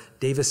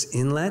Davis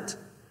Inlet,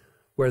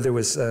 where there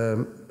was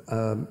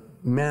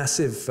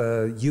massive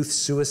youth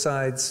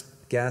suicides,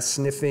 gas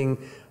sniffing,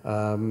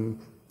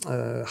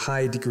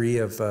 high degree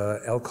of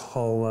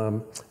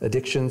alcohol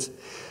addictions.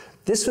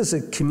 This was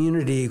a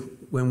community,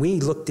 when we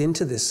looked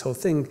into this whole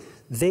thing,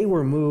 they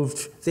were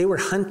moved, they were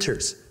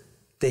hunters.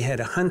 They had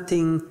a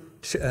hunting,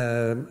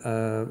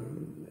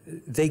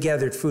 they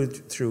gathered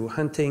food through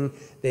hunting.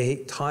 They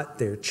taught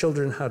their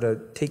children how to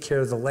take care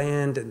of the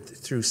land and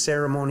through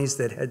ceremonies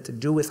that had to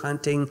do with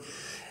hunting.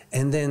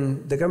 And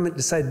then the government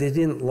decided they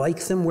didn't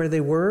like them where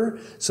they were,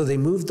 so they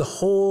moved the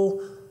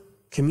whole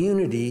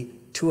community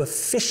to a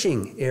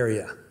fishing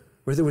area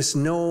where there was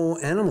no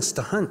animals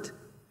to hunt,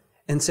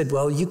 and said,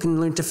 well, you can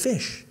learn to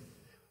fish.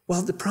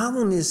 Well, the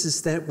problem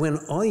is that when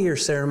all your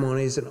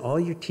ceremonies and all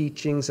your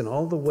teachings and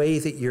all the way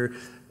that you're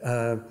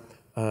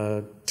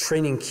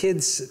training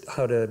kids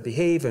how to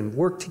behave and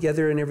work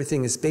together and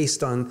everything is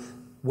based on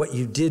what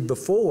you did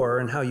before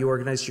and how you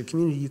organized your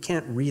community, you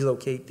can't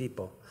relocate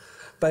people.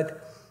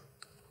 But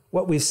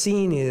what we've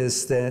seen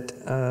is that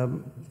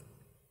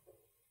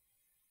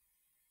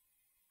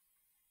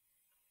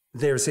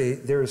there's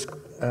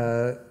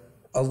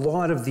a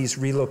lot of these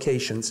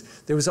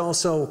relocations. There was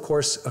also, of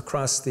course,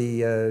 across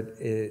the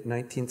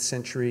 19th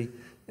century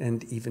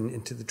and even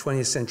into the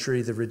 20th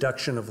century, the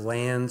reduction of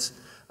lands,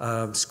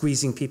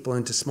 squeezing people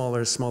into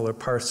smaller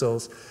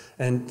parcels.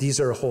 And these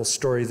are a whole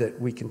story that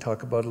we can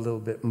talk about a little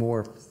bit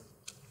more.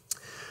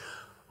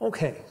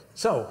 Okay,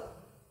 so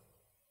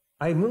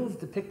I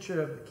moved the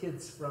picture of the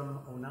kids from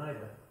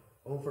Oneida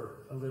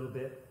over a little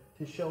bit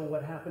to show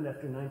what happened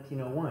after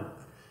 1901.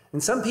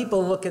 And some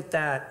people look at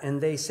that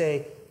and they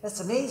say, that's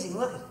amazing,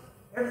 look,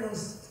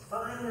 everything's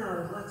fine now,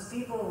 there's lots of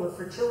people, the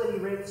fertility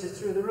rates are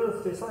through the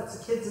roof, there's lots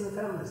of kids in the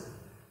families.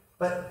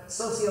 But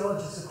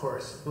sociologists, of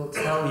course, will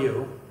tell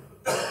you,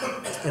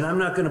 and I'm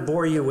not going to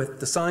bore you with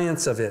the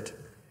science of it,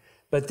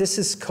 but this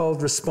is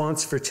called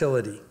response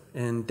fertility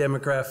and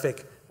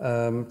demographic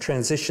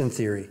transition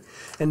theory.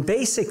 And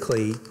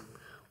basically,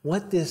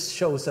 what this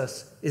shows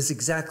us is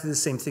exactly the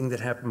same thing that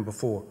happened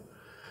before.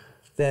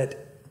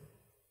 That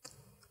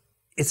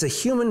it's a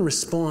human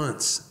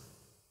response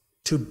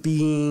to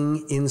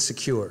being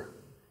insecure.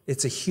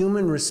 It's a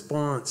human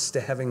response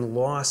to having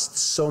lost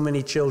so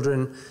many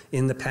children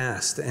in the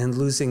past and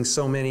losing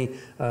so many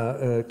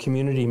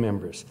community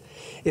members.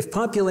 If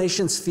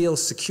populations feel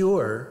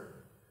secure,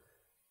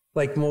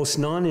 like most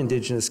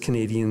non-Indigenous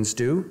Canadians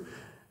do,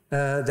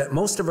 that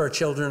most of our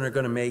children are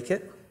going to make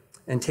it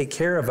and take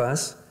care of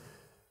us,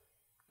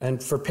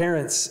 and for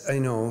parents, I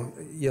know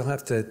you'll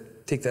have to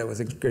take that with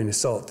a grain of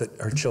salt that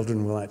our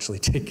children will actually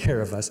take care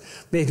of us.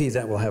 Maybe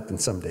that will happen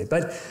someday.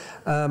 But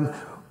our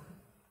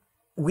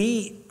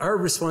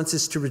response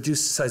is to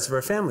reduce the size of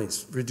our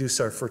families, reduce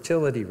our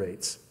fertility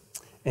rates,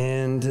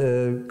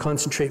 and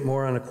concentrate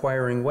more on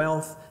acquiring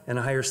wealth and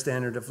a higher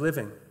standard of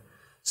living.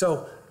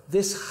 So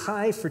this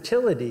high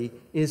fertility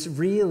is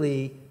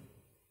really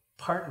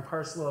part and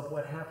parcel of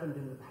what happened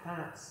in the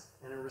past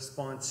and a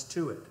response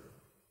to it.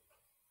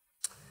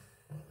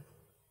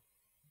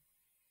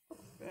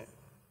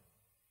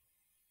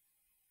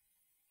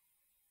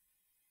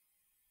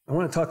 I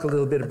want to talk a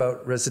little bit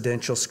about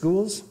residential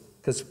schools,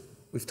 because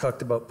we've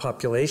talked about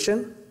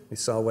population. We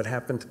saw what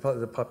happened to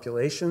the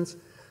populations.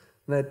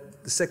 And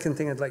the second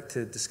thing I'd like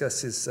to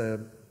discuss is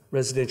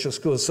residential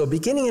schools. So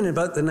beginning in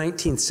about the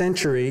 19th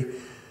century,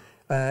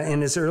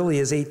 and as early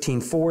as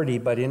 1840,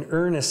 but in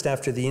earnest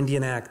after the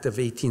Indian Act of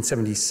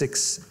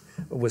 1876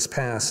 was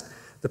passed,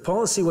 the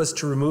policy was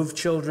to remove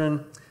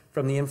children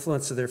from the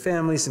influence of their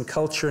families and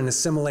culture and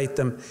assimilate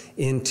them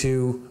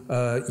into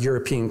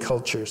European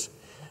cultures.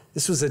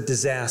 This was a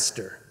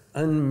disaster,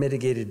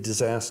 unmitigated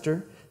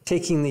disaster.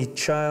 taking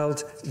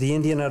the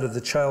Indian out of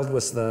the child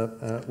was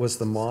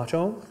the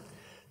motto.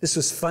 This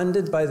was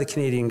funded by the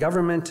Canadian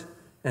government,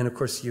 and of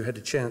course you had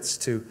a chance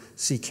to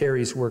see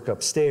Carrie's work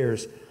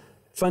upstairs.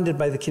 Funded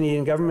by the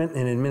Canadian government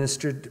and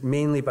administered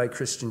mainly by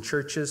Christian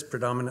churches,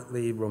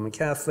 predominantly Roman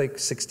Catholic,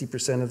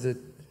 60% of the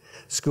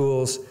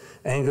schools,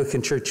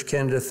 Anglican Church of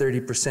Canada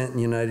 30%,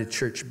 and United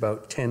Church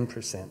about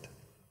 10%.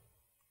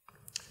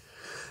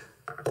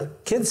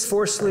 Kids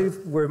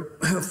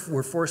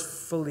were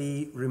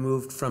forcefully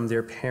removed from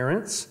their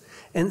parents,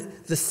 and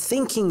the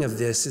thinking of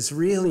this is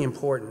really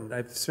important.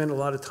 I've spent a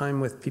lot of time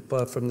with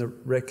people from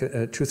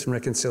the Truth and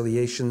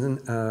Reconciliation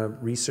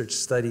research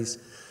studies,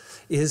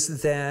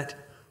 is that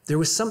there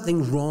was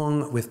something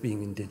wrong with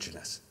being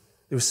Indigenous.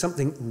 There was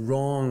something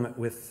wrong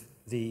with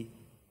the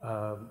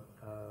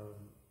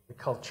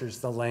cultures,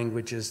 the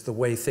languages, the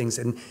way things,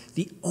 and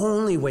the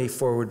only way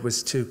forward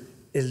was to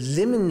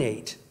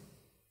eliminate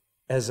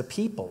as a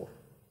people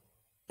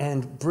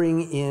and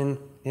bring in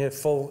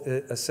full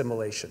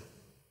assimilation.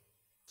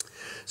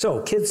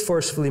 So kids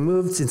forcefully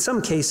moved, in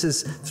some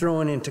cases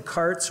thrown into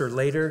carts or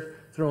later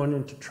thrown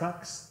into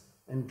trucks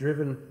and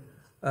driven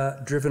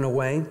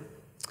away.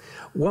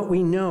 What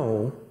we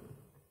know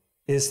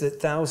is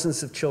that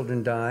thousands of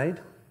children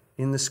died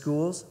in the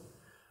schools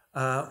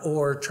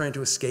or trying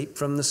to escape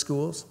from the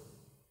schools.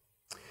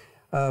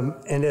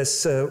 And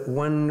as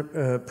one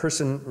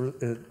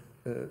person,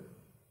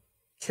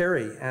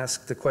 Kerry,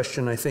 asked the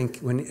question, I think,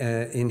 when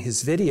in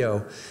his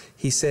video,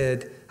 he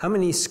said, how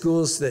many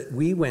schools that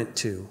we went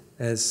to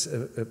as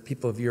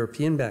people of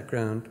European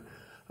background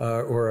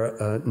or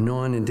a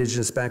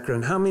non-Indigenous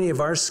background, how many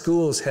of our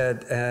schools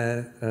had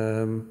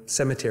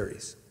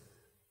cemeteries?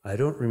 I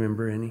don't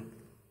remember any.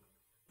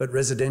 But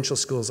residential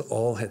schools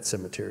all had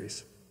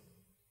cemeteries.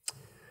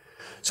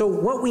 So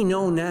what we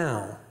know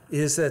now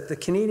is that the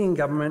Canadian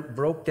government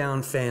broke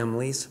down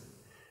families,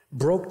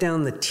 broke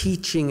down the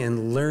teaching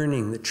and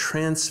learning, the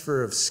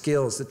transfer of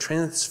skills, the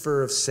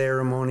transfer of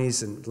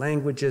ceremonies and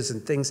languages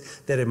and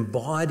things that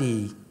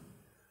embody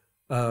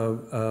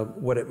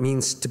what it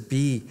means to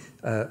be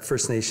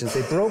First Nations.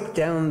 They broke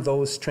down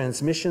those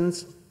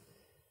transmissions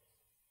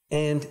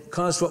and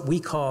caused what we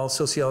call,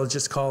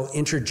 sociologists call,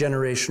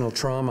 intergenerational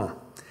trauma.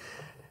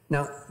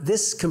 Now,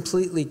 this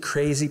completely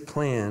crazy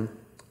plan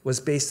was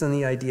based on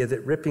the idea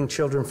that ripping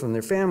children from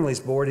their families,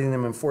 boarding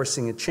them, and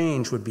forcing a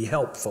change would be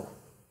helpful.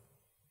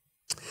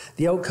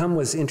 The outcome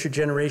was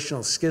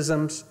intergenerational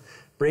schisms,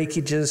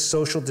 breakages,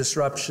 social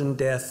disruption,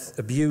 death,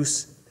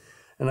 abuse,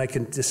 and I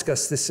can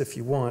discuss this if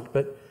you want,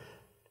 but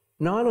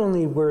not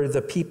only were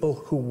the people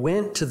who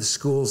went to the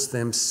schools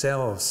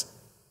themselves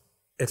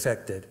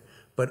affected,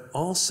 but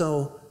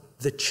also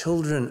the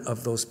children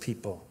of those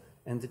people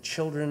and the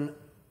children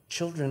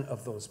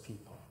of those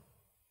people.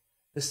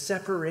 The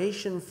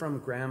separation from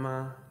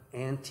grandma,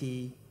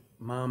 auntie,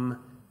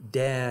 mom,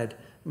 dad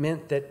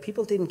meant that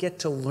people didn't get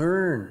to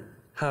learn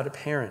how to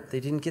parent. They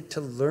didn't get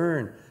to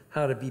learn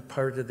how to be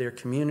part of their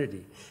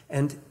community.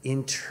 And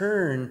in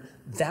turn,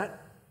 that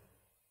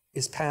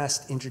is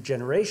passed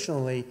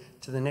intergenerationally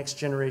to the next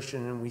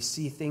generation, and we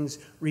see things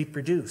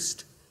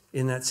reproduced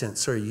in that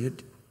sense. Sorry,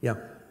 yeah.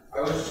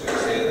 I was just going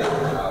to say that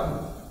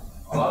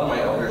a lot of my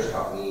elders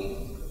taught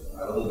me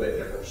a little bit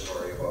different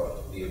story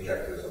about the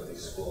objectives of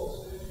these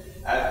schools.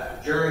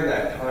 During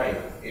that time,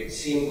 it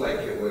seemed like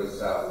it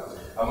was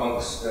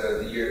amongst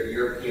the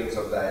Europeans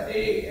of that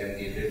day and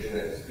the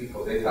Indigenous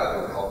people. They thought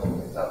they were helping.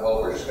 They thought,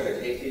 well, we're just going to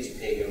take these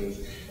pagans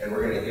and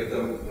we're going to give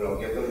them,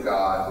 give them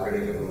God. We're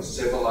going to give them a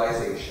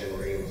civilization.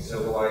 We're going to give them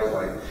civilized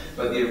life.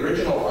 But the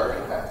original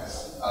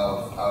architects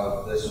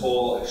of this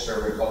whole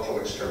cultural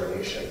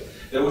extermination,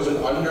 there was an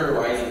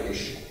underlying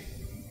issue,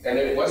 and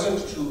it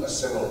wasn't to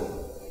assimilate.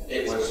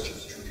 It was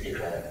to take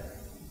land.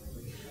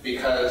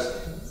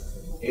 Because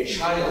a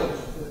child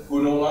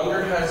who no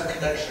longer has a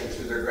connection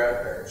to their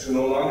grandparents, who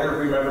no longer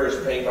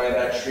remembers playing by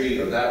that tree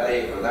or that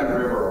lake or that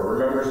river, or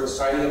remembers the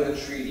signing of the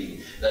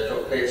treaty that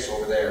took place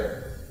over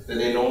there, then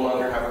they no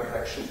longer have a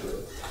connection to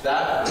it.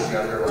 That was the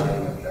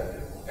underlying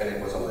objective, and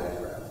it was a land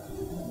grab.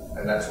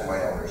 And that's what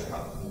my elders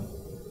taught me.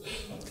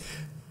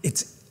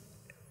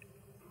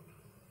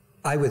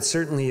 I would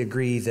certainly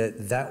agree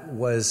that that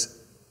was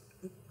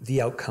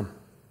the outcome.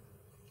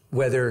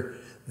 Whether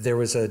there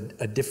was a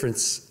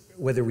difference,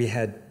 whether we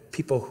had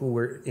people who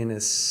were in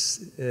a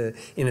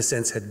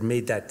sense had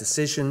made that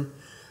decision.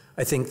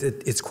 I think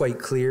that it's quite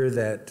clear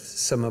that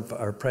some of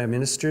our prime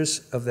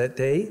ministers of that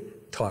day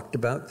talked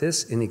about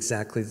this in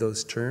exactly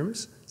those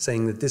terms,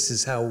 saying that this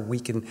is how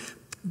we can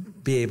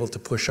be able to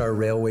push our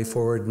railway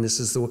forward, and this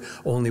is the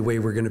only way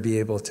we're going to be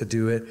able to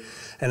do it.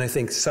 And I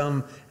think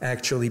some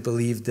actually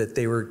believed that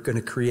they were going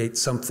to create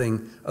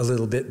something a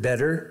little bit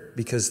better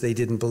because they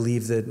didn't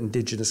believe that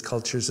Indigenous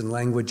cultures and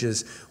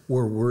languages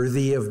were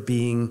worthy of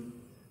being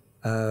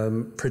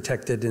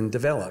protected and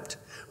developed.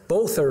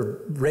 Both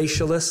are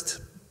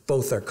racialist,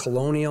 both are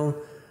colonial,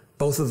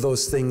 both of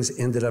those things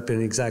ended up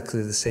in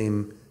exactly the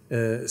same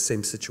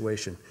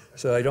situation.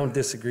 So I don't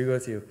disagree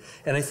with you.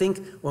 And I think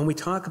when we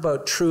talk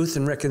about truth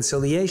and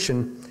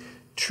reconciliation,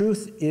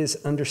 truth is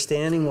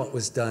understanding what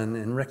was done,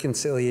 and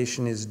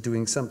reconciliation is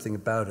doing something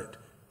about it,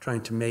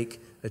 trying to make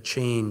a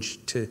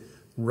change to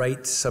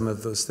right some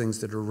of those things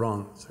that are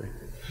wrong.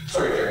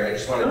 Sorry, Jerry, I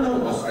just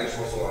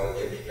also wanted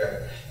to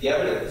interject. The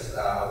evidence,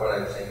 what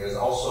I'm saying, is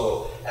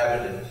also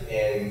evident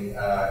in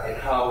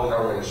how the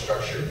government is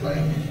structured. Like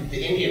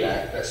the Indian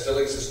Act that still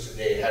exists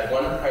today had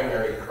one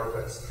primary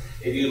purpose.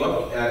 If you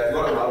look at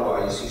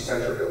Ottawa, you see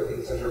center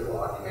building, center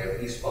block, and you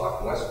have East Block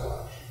and West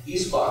Block.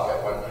 East Block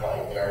at one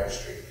point in our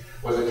history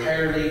was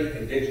entirely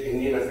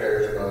Indian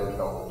affairs and Northern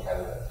Development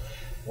Canada.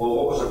 Well,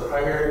 what was the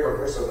primary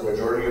purpose of the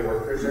majority of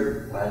workers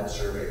there? Land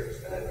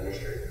surveyors and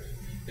administrators.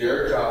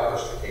 Their job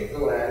was to take the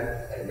land,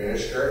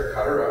 administer it,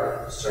 cut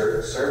her up,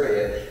 survey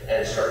it,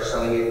 and start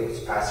selling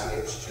it, passing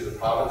it to the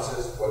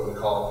provinces, what we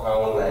call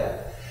crown land.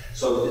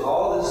 So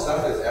all this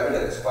stuff is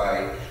evidenced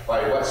by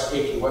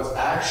what's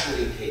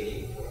actually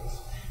taking place.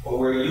 But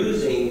we're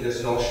using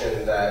this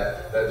notion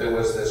that there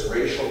was this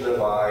racial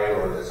divide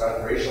or this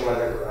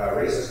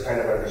racist kind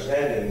of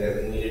understanding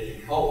that we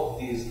needed to help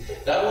these.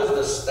 That was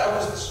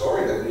the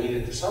story that we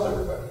needed to tell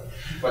everybody.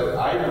 But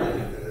I believe,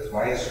 and it's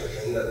my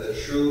assertion, that the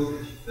true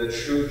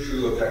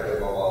objective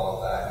of all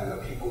of that, and the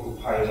people who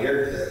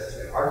pioneered this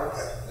and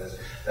architected this,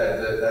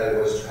 that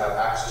it was to have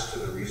access to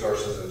the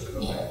resources and to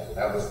the land. And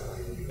that was the way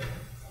to do it.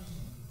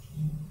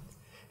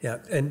 Yeah,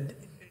 and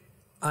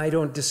I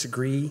don't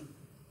disagree.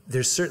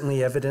 There's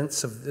certainly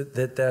evidence of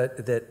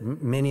that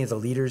many of the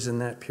leaders in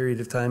that period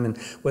of time, and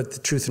what the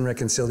Truth and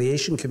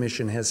Reconciliation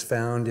Commission has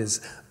found is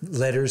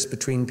letters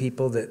between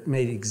people that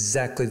made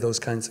exactly those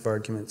kinds of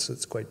arguments. So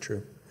it's quite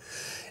true.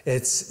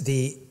 It's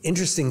the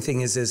interesting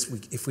thing is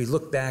if we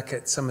look back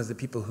at some of the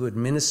people who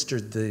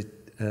administered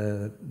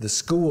the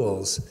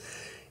schools,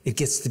 it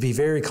gets to be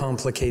very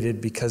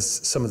complicated because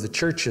some of the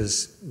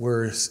churches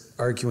were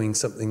arguing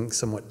something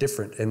somewhat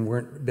different and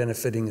weren't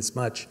benefiting as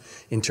much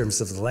in terms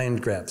of the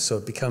land grab. So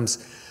it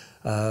becomes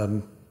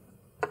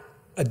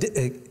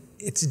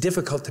it's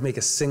difficult to make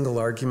a single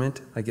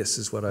argument, I guess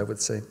is what I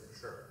would say.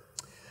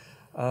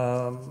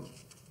 Sure.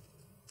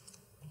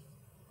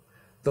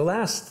 The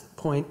last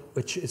point,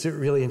 which is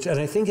really interesting,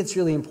 and I think it's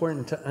really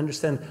important to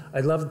understand,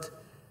 I loved,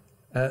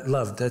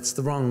 that's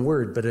the wrong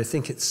word, but I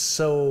think it's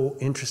so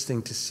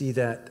interesting to see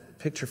that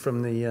picture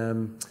from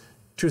the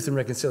Truth and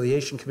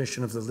Reconciliation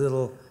Commission of the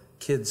little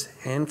kids'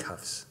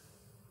 handcuffs.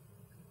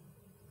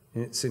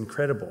 And it's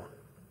incredible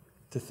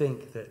to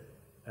think that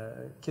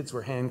kids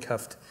were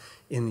handcuffed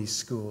in these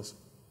schools.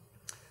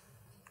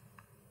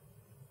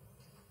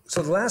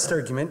 So the last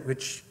argument,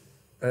 which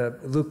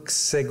Luke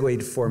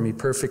segued for me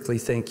perfectly,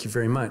 thank you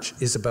very much,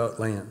 is about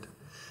land.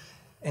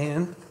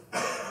 And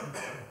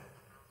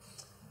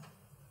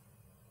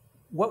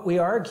what we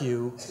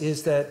argue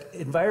is that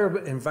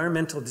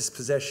environmental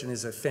dispossession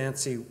is a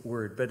fancy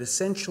word, but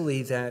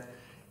essentially that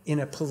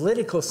in a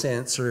political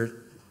sense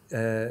or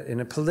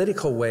in a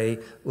political way,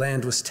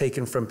 land was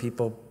taken from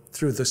people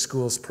through the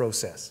schools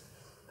process.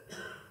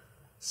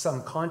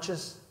 Some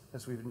conscious,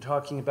 as we've been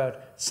talking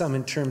about, some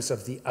in terms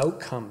of the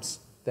outcomes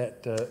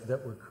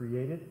that were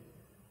created.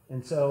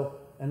 And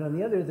on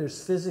the other,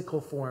 there's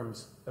physical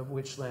forms of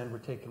which land were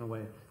taken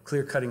away.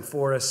 Clear-cutting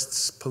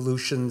forests,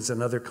 pollutions,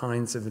 and other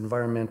kinds of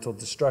environmental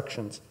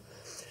destructions.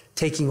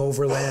 Taking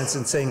over lands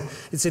and saying,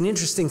 it's an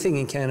interesting thing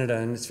in Canada,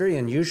 and it's very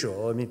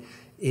unusual. I mean,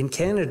 in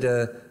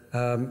Canada,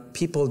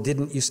 people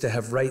didn't used to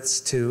have rights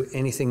to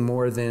anything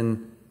more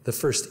than the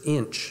first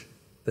inch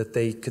that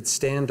they could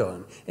stand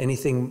on.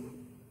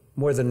 Anything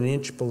more than an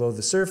inch below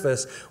the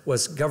surface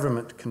was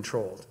government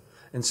controlled.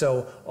 And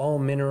so all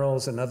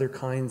minerals and other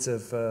kinds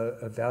of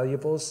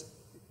valuables,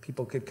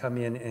 people could come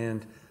in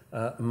and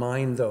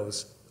mine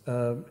those,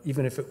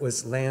 even if it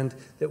was land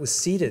that was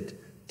ceded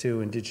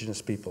to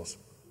Indigenous peoples.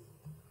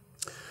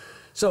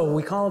 So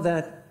we call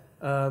that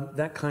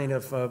that kind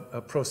of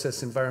a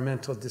process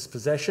environmental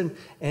dispossession.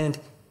 And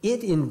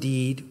it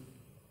indeed,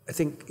 I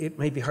think it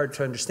may be hard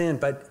to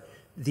understand, but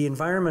the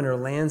environment or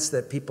lands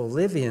that people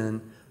live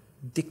in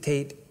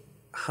dictate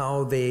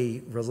how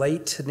they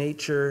relate to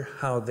nature,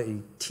 how they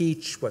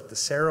teach, what the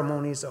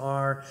ceremonies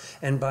are.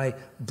 And by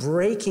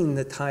breaking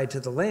the tie to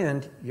the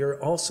land,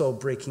 you're also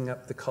breaking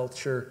up the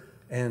culture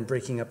and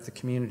breaking up the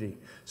community.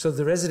 So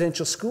the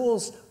residential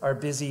schools are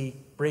busy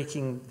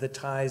breaking the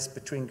ties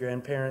between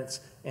grandparents,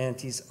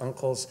 aunties,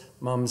 uncles,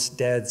 mums,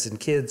 dads, and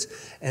kids.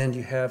 And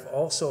you have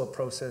also a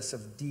process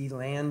of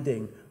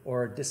delanding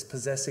or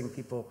dispossessing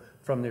people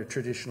from their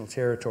traditional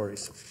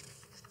territories.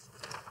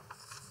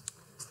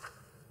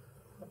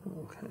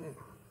 Okay.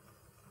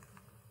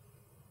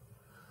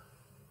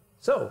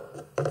 So,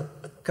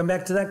 come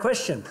back to that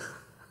question.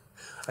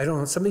 I don't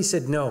know, somebody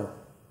said no,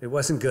 it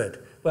wasn't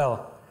good.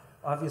 Well,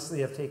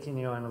 obviously I've taken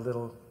you on a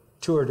little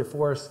tour de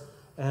force,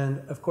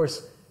 and of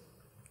course,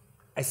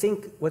 I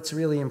think what's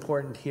really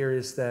important here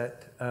is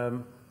that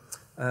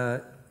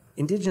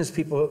Indigenous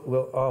people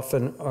will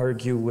often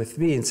argue with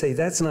me and say,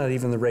 that's not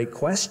even the right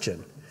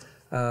question.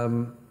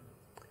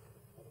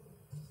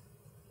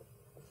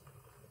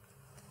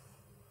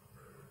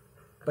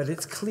 But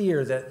it's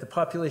clear that the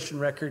population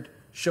record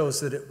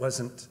shows that it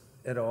wasn't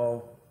at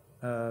all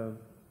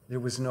there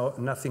was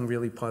nothing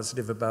really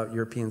positive about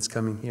Europeans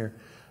coming here.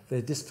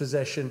 The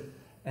dispossession,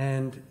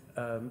 and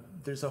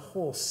there's a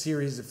whole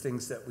series of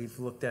things that we've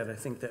looked at, I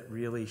think, that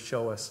really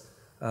show us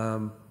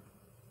that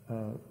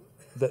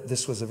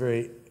this was a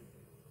very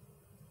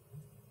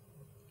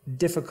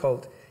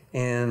difficult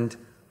and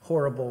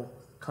horrible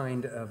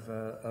kind of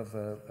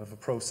a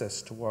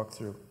process to walk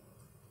through.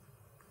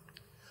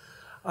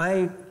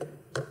 I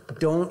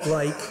don't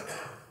like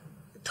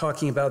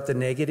talking about the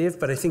negative,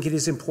 but I think it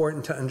is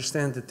important to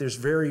understand that there's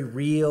very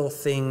real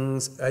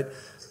things.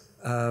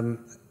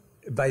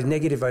 By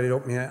negative, I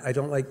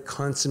don't like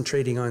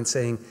concentrating on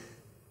saying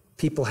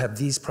people have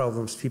these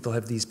problems, people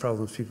have these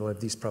problems, people have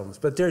these problems.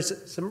 But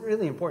there's some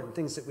really important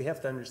things that we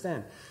have to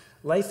understand.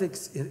 Life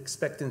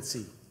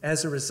expectancy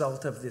as a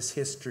result of this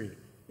history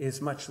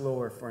is much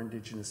lower for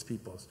Indigenous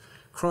peoples.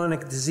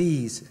 Chronic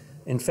disease,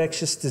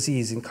 infectious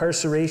disease,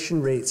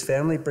 incarceration rates,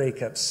 family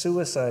breakups,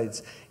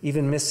 suicides,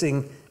 even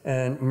missing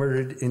and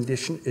murdered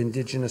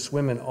Indigenous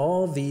women.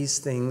 All these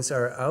things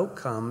are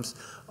outcomes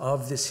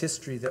of this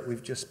history that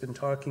we've just been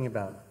talking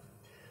about.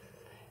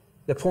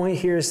 The point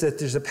here is that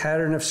there's a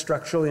pattern of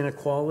structural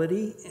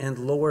inequality and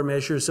lower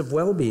measures of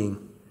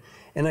well-being.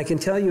 And I can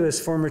tell you, as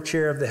former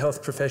chair of the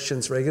Health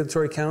Professions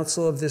Regulatory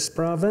Council of this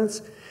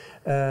province,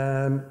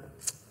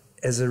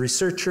 as a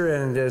researcher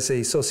and as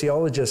a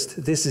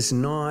sociologist, this is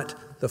not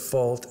the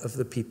fault of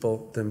the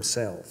people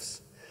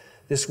themselves.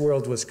 This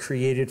world was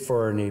created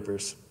for our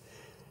neighbors.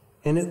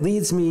 And it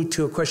leads me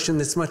to a question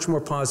that's much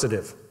more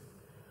positive.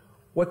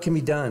 What can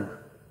be done?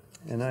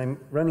 And I'm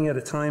running out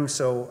of time,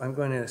 so I'm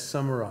going to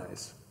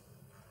summarize.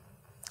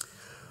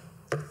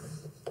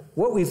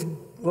 What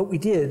we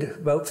did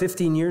about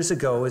 15 years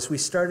ago is we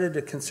started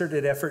a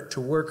concerted effort to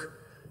work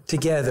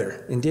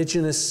together,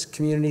 Indigenous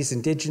communities,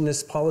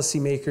 Indigenous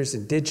policymakers,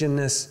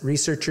 Indigenous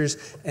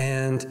researchers,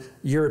 and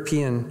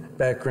European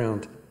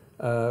background,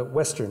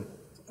 Western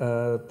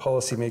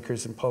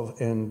policymakers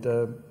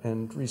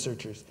and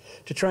researchers,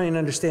 to try and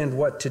understand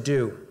what to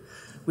do.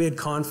 We had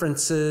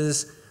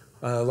conferences.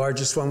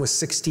 Largest one was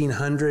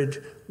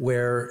 1,600,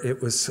 where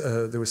it was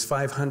there was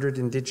 500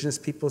 Indigenous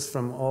peoples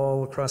from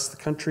all across the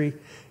country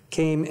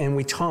came, and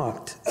we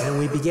talked, and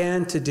we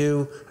began to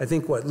do, I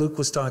think, what Luke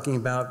was talking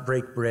about,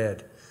 break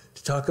bread,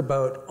 to talk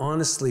about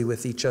honestly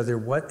with each other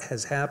what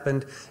has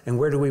happened and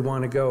where do we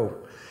want to go.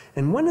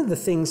 And one of the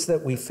things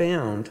that we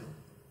found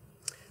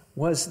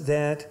was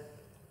that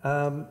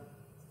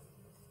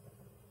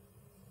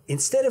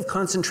instead of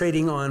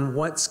concentrating on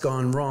what's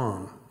gone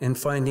wrong and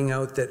finding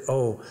out that,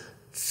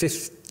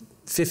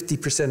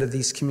 50% of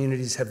these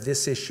communities have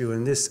this issue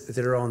and this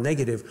that are all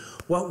negative,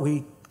 what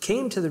we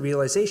came to the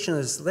realization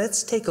is,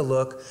 let's take a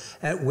look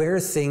at where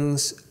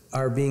things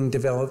are being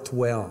developed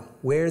well,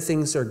 where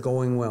things are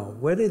going well.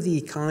 What are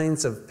the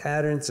kinds of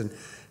patterns and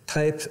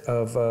types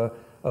of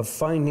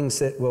findings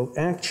that will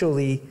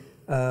actually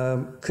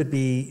could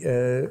be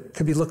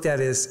looked at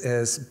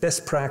as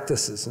best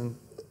practices? And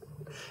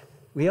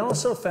we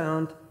also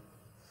found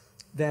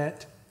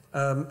that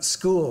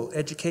school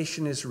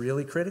education is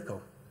really critical.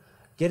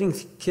 Getting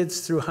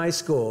kids through high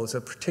school is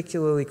a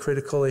particularly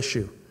critical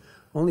issue.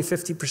 Only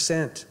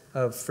 50%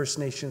 of First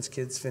Nations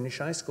kids finish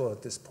high school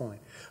at this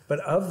point. But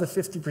of the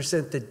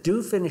 50% that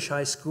do finish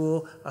high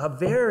school, a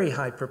very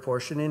high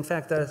proportion, in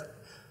fact,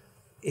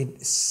 in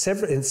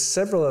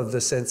several of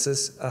the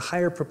census, a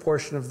higher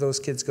proportion of those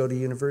kids go to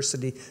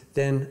university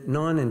than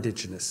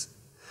non-Indigenous.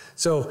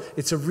 So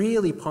it's a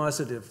really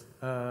positive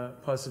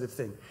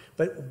thing.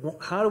 But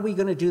how are we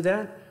going to do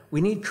that? We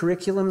need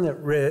curriculum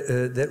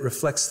that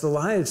reflects the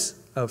lives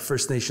of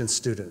First Nations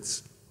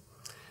students.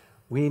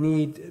 We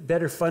need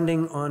better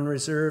funding on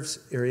reserves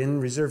or in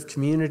reserve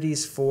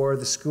communities for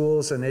the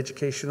schools and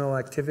educational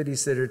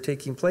activities that are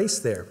taking place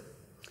there.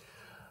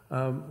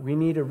 We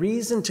need a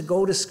reason to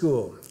go to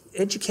school.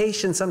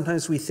 Education,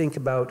 sometimes we think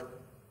about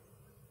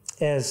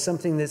as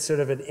something that's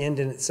sort of an end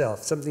in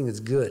itself, something that's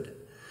good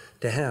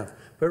to have.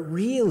 But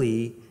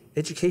really,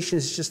 education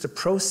is just a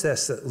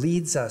process that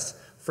leads us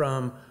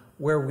from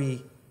where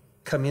we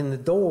come in the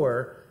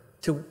door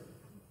to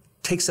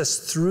takes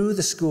us through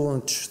the school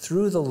and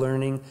through the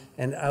learning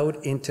and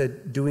out into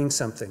doing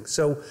something.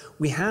 So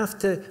we have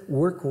to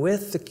work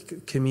with the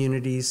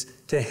communities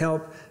to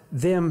help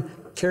them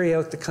carry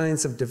out the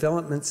kinds of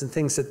developments and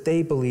things that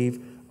they believe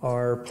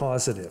are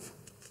positive.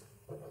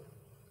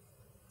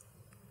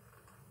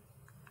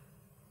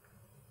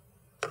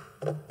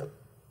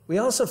 We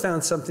also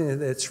found something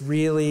that's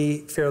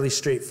really fairly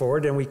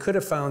straightforward, and we could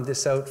have found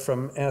this out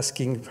from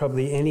asking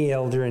probably any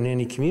elder in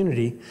any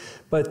community,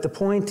 but the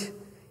point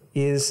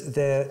is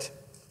that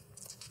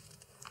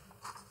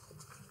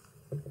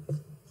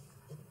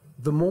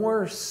the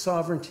more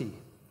sovereignty,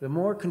 the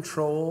more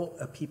control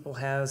a people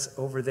has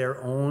over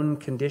their own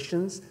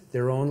conditions,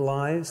 their own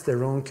lives,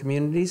 their own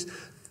communities,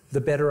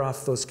 the better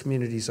off those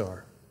communities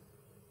are.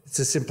 It's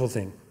a simple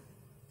thing.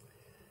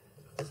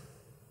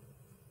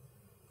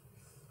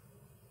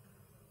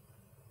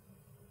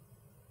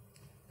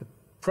 The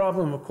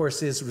problem, of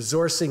course, is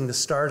resourcing the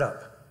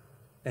startup.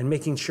 and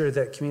making sure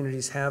that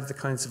communities have the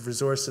kinds of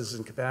resources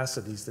and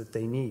capacities that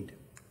they need.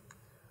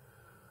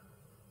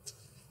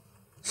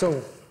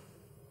 So,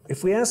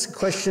 if we ask the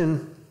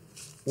question,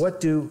 what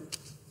do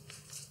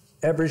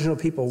Aboriginal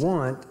people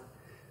want?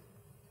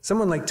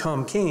 Someone like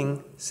Tom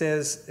King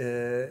says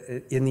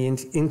in The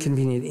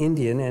Inconvenient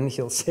Indian, and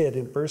he'll say it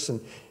in person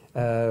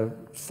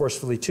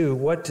forcefully too,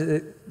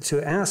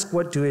 to ask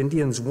what do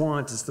Indians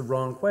want is the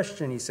wrong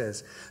question, he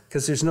says,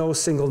 because there's no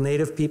single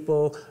Native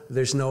people,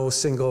 there's no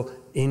single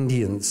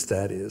Indians,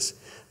 that is.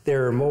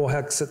 There are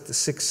Mohawks at the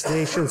Six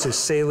Nations, there's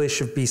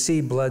Salish of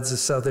BC, Bloods of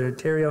Southern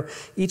Ontario.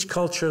 Each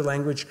culture,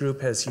 language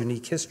group has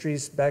unique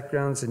histories,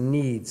 backgrounds, and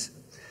needs.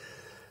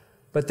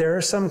 But there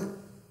are some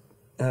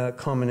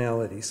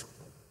commonalities.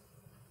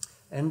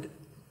 And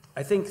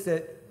I think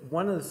that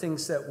one of the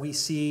things that we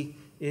see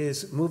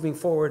is moving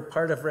forward,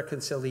 part of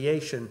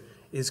reconciliation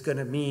is going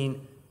to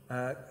mean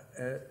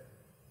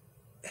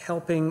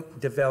helping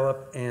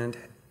develop and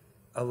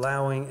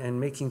allowing and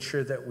making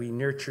sure that we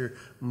nurture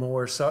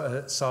more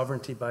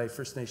sovereignty by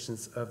First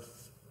Nations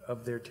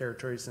of their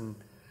territories and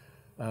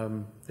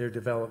their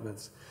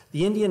developments.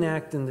 The Indian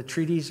Act and the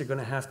treaties are going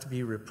to have to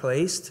be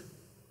replaced.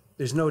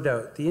 There's no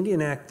doubt. The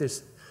Indian Act,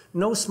 there's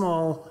no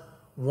small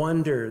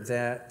wonder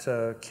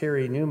that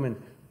Carrie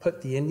Newman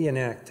put the Indian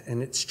Act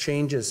and its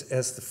changes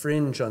as the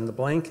fringe on the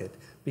blanket,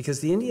 because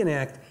the Indian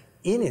Act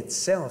in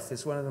itself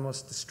is one of the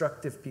most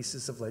destructive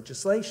pieces of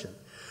legislation.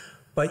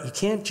 But you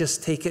can't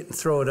just take it and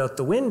throw it out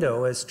the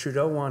window, as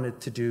Trudeau wanted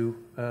to do,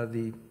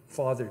 the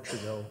father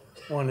Trudeau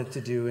wanted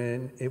to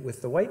do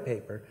with the white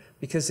paper,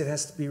 because it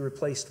has to be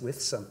replaced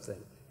with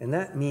something. And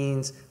that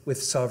means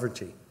with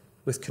sovereignty,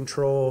 with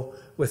control,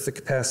 with the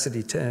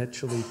capacity to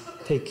actually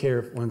take care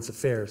of one's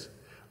affairs.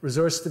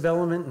 Resource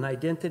development and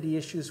identity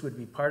issues would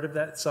be part of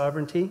that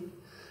sovereignty,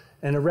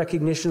 and a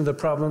recognition of the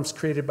problems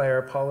created by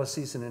our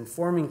policies and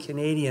informing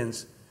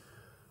Canadians,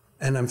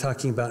 and I'm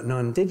talking about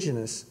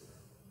non-Indigenous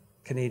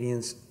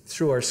Canadians,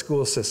 through our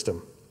school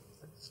system.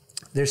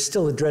 There's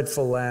still a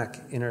dreadful lack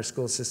in our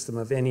school system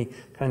of any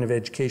kind of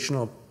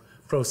educational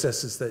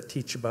processes that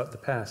teach about the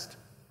past.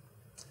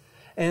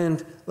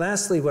 And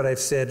lastly, what I've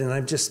said, and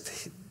I've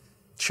just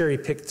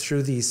cherry-picked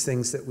through these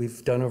things that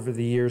we've done over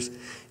the years,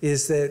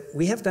 is that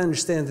we have to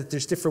understand that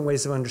there's different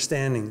ways of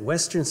understanding.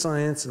 Western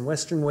science and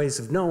Western ways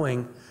of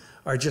knowing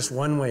are just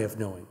one way of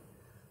knowing.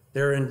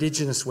 There are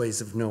Indigenous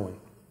ways of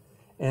knowing.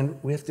 And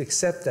we have to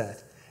accept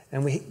that.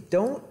 And we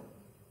don't,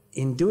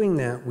 in doing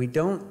that, we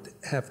don't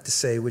have to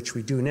say, which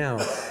we do now,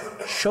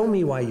 show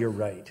me why you're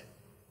right.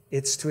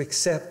 It's to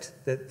accept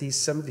that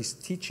some of these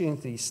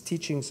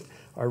teachings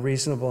are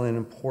reasonable and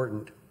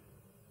important.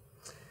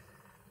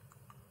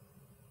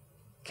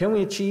 Can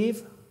we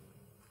achieve?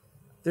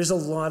 There's a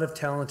lot of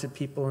talented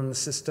people in the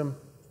system,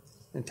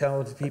 and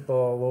talented people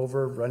all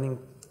over running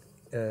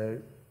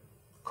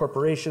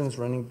corporations,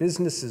 running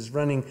businesses,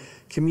 running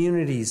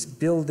communities,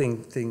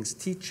 building things,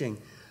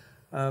 teaching.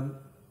 And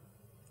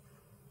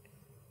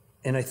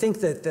I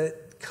think that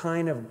that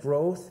kind of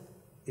growth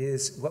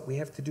is what we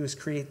have to do, is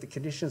create the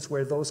conditions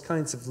where those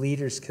kinds of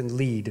leaders can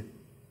lead.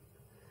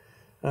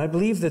 And I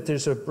believe that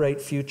there's a bright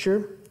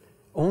future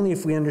only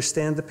if we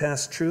understand the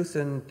past truth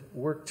and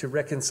work to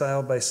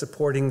reconcile by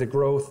supporting the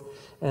growth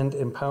and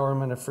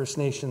empowerment of First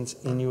Nations,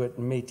 Inuit,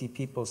 and Métis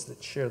peoples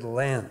that share the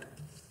land.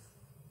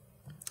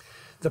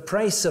 The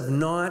price of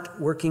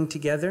not working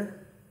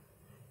together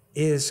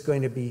is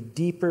going to be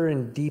deeper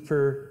and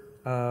deeper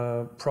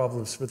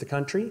problems for the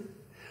country,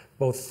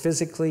 both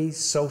physically,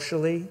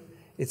 socially.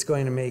 It's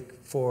going to make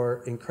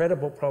for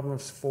incredible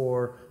problems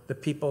for the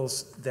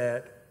peoples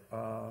that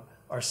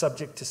are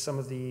subject to some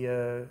of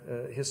the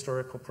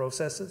historical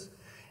processes.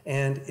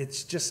 And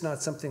it's just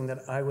not something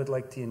that I would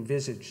like to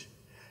envisage.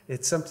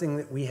 It's something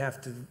that we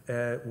have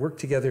to work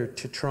together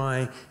to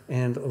try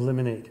and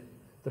eliminate.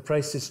 The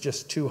price is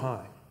just too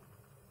high.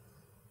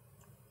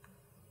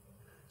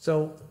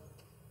 So,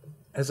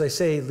 as I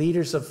say,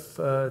 leaders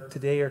of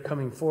today are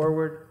coming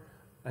forward.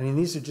 I mean,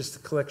 these are just a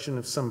collection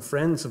of some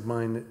friends of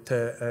mine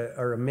that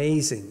are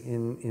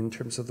amazing in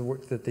terms of the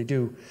work that they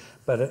do.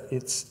 But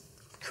it's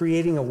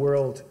creating a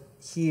world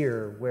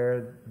here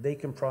where they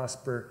can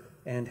prosper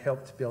and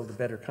help to build a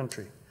better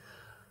country.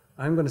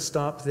 I'm going to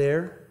stop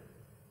there.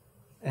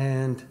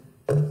 And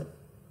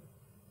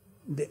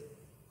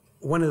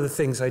one of the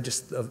things, I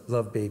just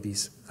love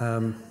babies.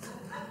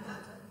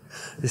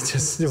 It's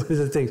just one of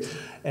the things.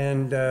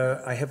 And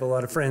I have a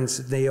lot of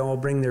friends, they all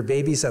bring their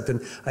babies up.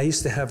 And I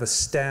used to have a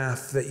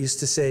staff that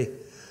used to say,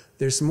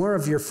 "There's more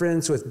of your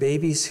friends with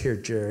babies here,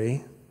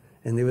 Jerry."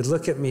 And they would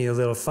look at me a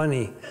little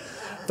funny.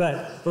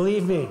 But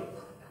believe me,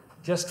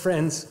 just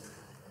friends.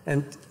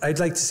 And I'd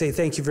like to say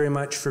thank you very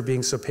much for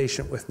being so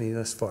patient with me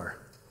thus far.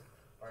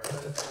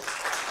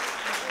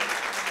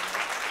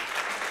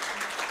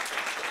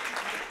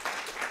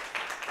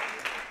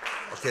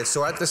 Okay,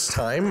 so at this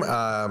time,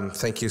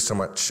 thank you so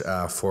much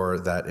for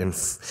that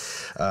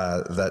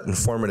that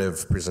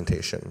informative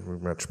presentation. We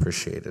much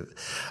appreciate it.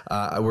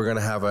 We're going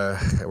to have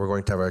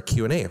a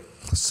Q&A.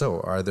 So,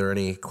 are there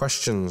any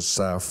questions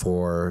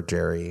for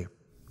Jerry?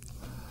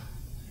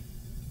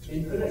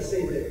 And could I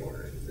say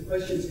that the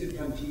questions could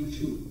come to you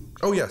too?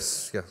 Oh,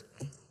 yes, yes.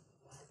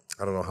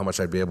 I don't know how much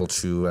I'd be able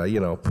to,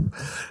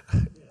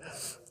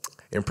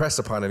 impress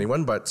upon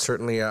anyone, but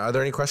certainly, are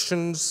there any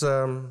questions?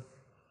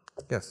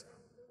 Yes.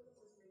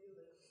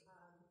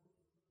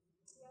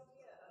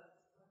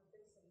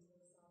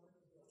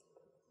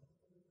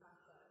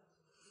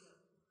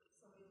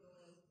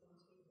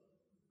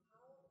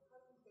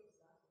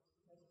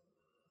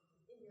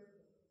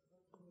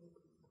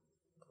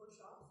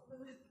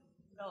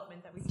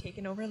 Development that we've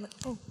taken over.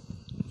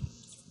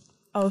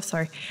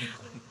 Sorry.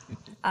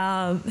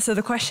 So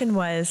the question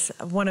was,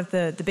 one of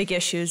the big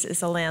issues is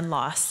the land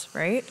loss,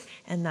 right?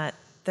 And that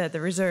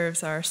the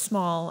reserves are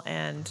small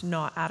and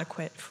not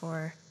adequate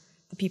for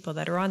the people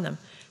that are on them.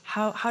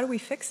 How do we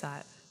fix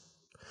that?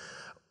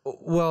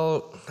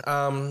 Well,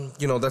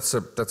 that's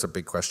a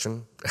big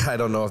question. I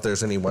don't know if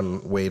there's any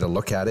one way to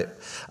look at it,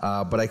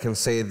 but I can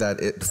say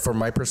that from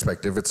my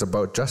perspective, it's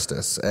about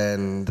justice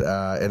and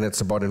it's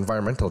about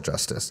environmental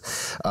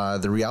justice.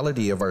 The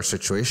reality of our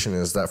situation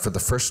is that for the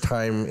first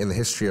time in the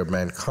history of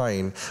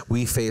mankind,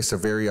 we face a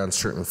very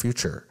uncertain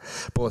future,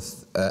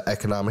 both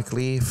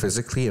economically,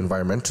 physically,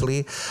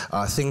 environmentally,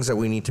 things that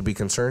we need to be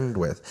concerned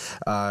with.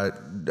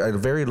 A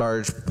very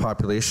large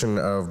population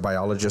of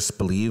biologists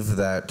believe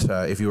that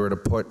if you were to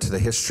put the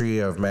history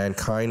of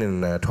mankind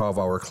in a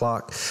 12-hour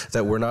clock,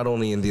 that we're not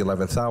only in the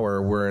 11th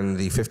hour, we're in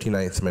the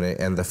 59th minute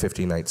and the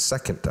 59th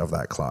second of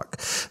that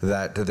clock.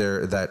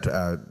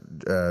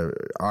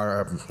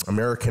 Our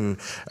American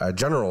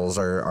generals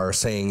are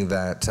saying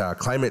that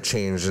climate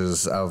change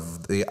is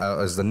the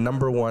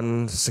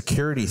 #1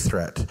 security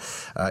threat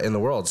in the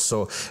world.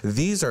 So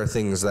these are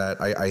things that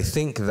I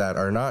think that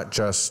are not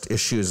just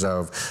issues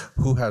of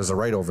who has the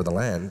right over the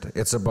land.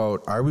 It's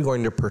about, are we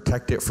going to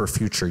protect it for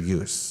future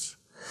use?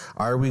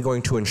 Are we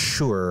going to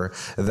ensure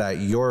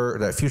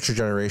that future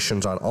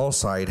generations on all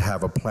sides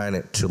have a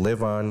planet to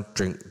live on,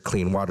 drink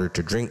clean water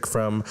to drink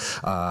from,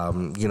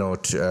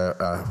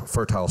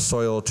 fertile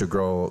soil to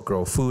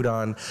grow food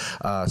on?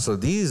 So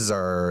these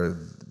are,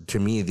 to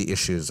me, the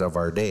issues of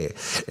our day.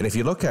 And if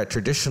you look at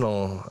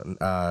traditional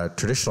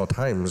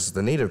times,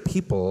 the native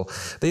people,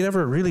 they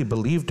never really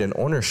believed in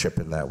ownership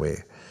in that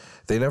way.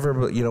 They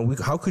never,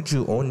 how could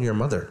you own your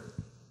mother?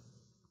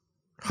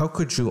 How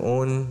could you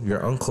own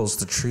your uncles,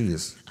 the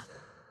trees?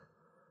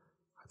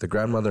 The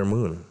grandmother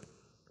moon.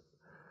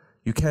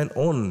 You can't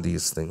own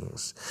these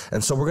things.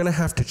 And so we're going to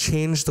have to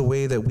change the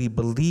way that we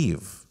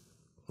believe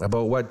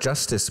about what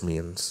justice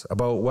means,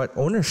 about what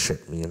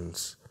ownership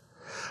means,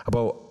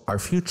 about our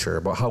future,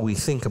 about how we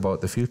think about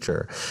the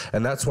future.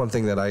 And that's one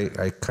thing that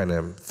I kind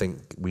of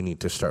think we need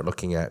to start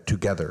looking at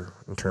together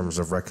in terms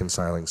of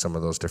reconciling some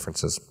of those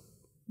differences.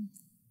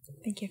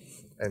 Thank you.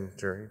 And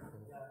Jerry?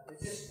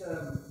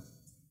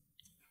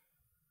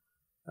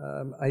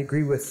 I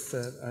agree with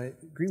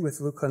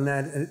Luke on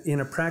that. In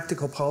a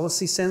practical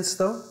policy sense,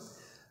 though,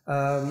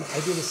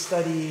 I did a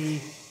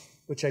study,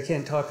 which I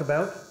can't talk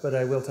about, but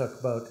I will talk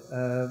about,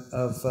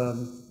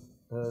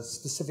 of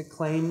specific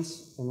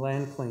claims and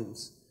land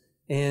claims.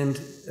 And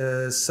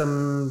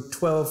some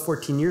 12,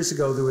 14 years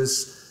ago, there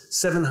was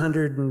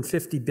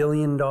 $750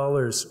 billion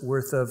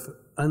worth of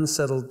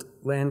unsettled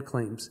land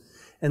claims.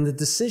 And the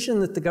decision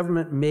that the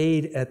government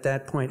made at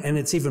that point, and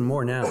it's even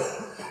more now,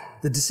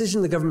 the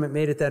decision the government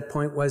made at that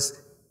point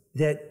was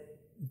that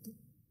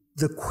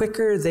the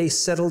quicker they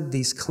settled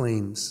these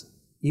claims,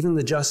 even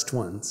the just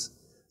ones,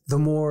 the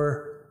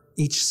more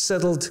each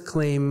settled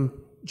claim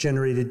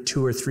generated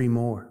 2 or 3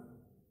 more.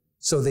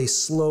 So they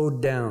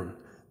slowed down.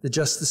 The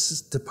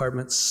Justice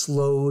Department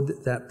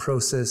slowed that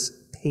process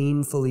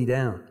painfully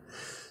down.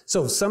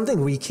 So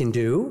something we can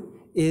do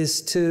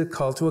is to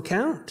call to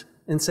account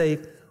and say,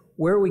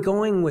 where are we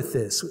going with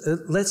this?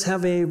 Let's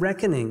have a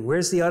reckoning.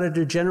 Where's the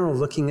Auditor General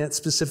looking at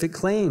specific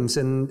claims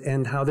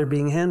and how they're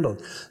being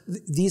handled?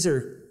 These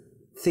are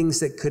things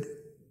that could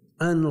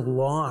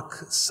unlock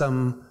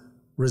some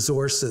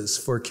resources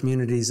for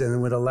communities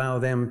and would allow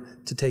them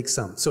to take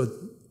some. So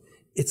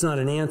it's not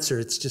an answer,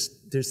 it's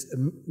just there's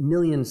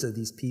millions of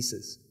these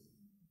pieces.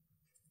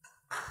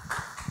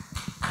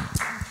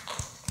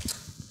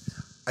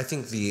 I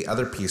think the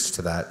other piece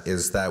to that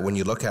is that when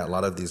you look at a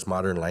lot of these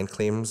modern land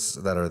claims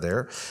that are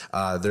there,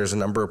 there's a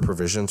number of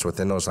provisions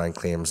within those land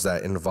claims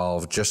that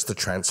involve just the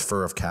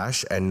transfer of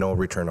cash and no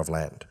return of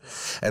land.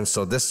 And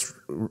so this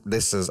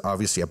is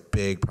obviously a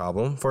big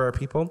problem for our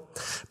people,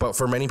 but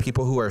for many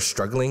people who are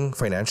struggling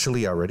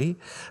financially already,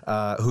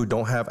 who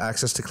don't have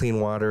access to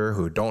clean water,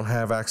 who don't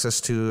have access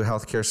to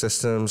healthcare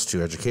systems,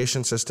 to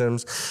education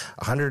systems,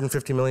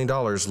 $150 million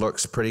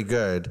looks pretty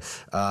good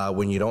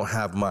when you don't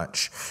have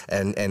much.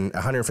 And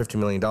 $150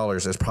 million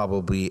is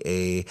probably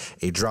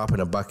a drop in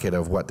a bucket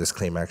of what this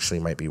claim actually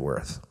might be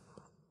worth.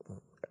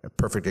 A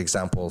perfect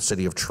example,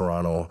 City of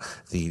Toronto,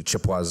 the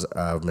Chippewas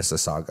of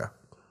Mississauga.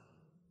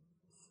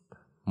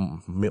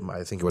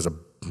 I think it was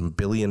 $1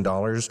 billion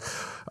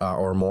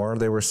or more,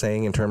 they were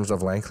saying, in terms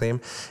of land claim,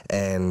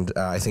 and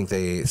I think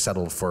they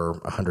settled for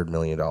 $100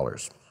 million.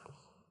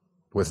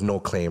 with no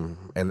claim.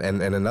 And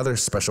another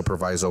special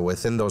proviso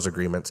within those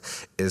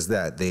agreements is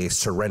that they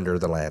surrender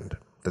the land,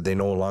 that they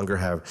no longer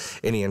have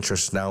any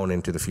interest now and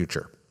into the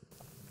future.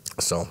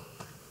 So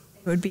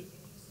It would be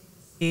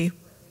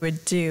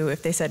would do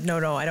if they said,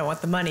 no, I don't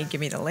want the money, give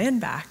me the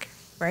land back,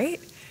 right?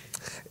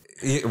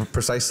 Yeah,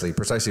 precisely.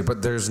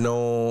 But there's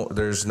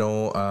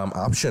no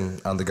option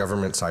on the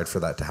government side for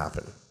that to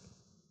happen.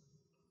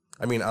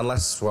 I mean,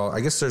 unless, well,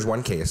 I guess there's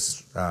one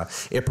case,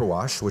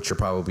 Ipperwash, which you're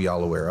probably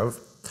all aware of.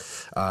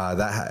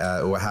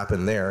 What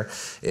happened there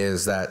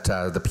is that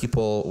the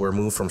people were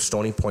moved from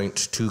Stony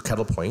Point to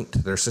Kettle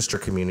Point, their sister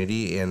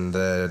community, in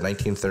the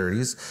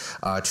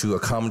 1930s to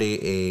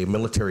accommodate a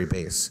military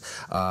base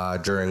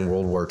during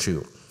World War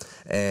II.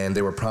 And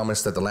they were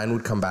promised that the land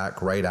would come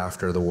back right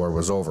after the war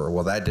was over.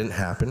 Well, that didn't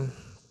happen.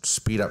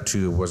 Speed up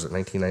to, was it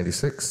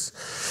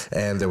 1996?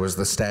 And there was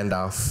the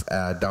standoff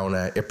down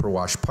at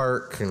Ipperwash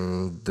Park,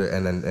 and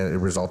then it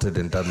resulted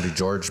in Dudley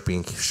George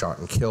being shot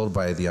and killed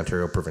by the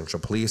Ontario Provincial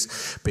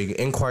Police. Big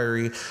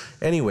inquiry.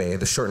 Anyway,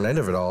 the short end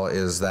of it all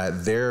is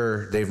that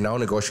they've now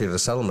negotiated a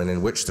settlement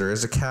in which there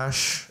is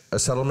a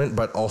settlement,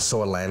 but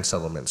also a land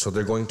settlement. So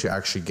they're going to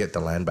actually get the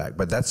land back.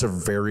 But that's a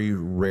very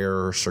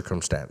rare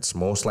circumstance.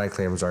 Most land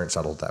claims aren't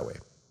settled that way.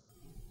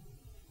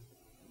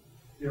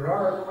 There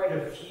are quite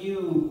a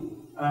few.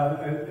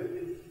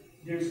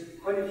 There's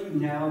quite a few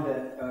now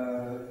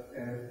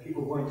that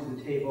people going to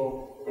the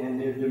table and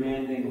they're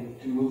demanding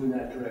to move in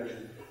that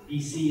direction.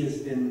 BC has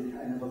been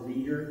kind of a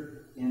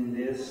leader in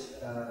this,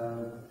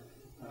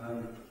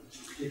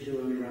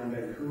 particularly around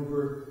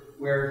Vancouver,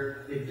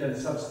 where they've done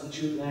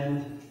substitute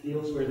land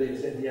deals where they've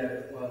said,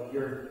 yeah, well,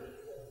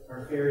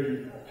 our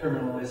ferry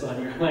terminal is on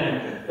your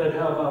land, but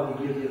how about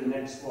we give you the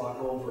next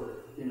block over,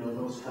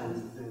 those kinds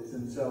of things.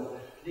 And so,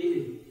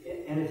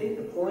 and I think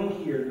the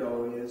point here,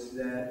 though, is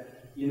that,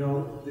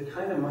 the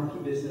kind of monkey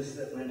business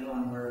that went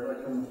on where,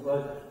 like on the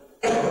flood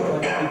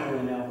people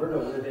in Alberta,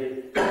 where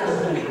they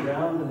went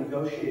around the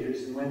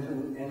negotiators and went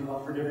and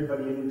offered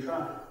everybody a new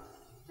truck.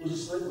 They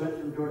just went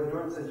from door to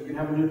door and said, you can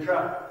have a new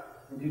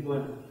truck. And people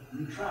went,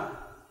 new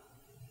truck.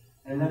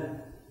 And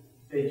then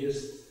they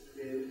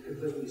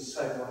completely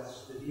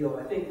sidewalked the deal.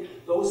 I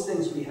think those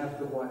things we have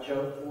to watch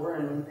out for,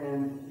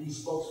 and these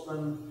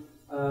spokesmen,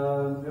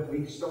 that we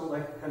just don't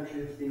like the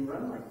country that's being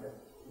run like that,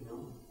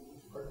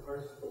 part of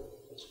ours.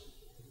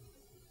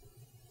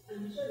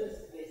 I'm sure this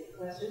is a basic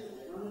question.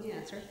 I don't know the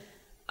answer.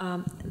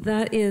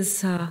 That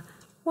is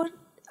what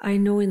I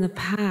know in the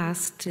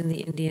past, in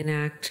the Indian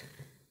Act,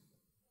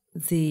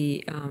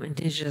 the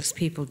Indigenous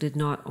people did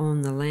not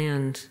own the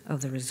land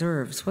of the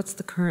reserves. What's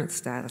the current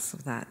status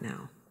of that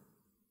now?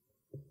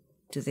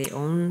 Do they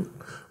own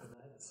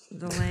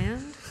the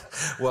land?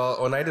 Well,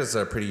 Oneida is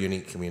a pretty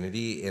unique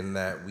community in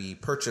that we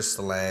purchased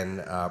the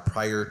land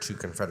prior to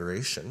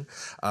Confederation.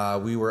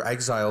 We were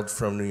exiled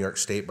from New York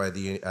State by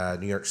the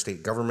New York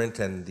State government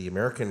and the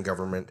American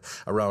government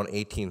around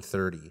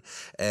 1830.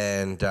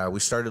 And we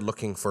started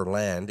looking for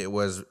land.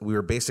 We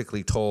were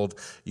basically told,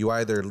 you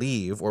either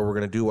leave or we're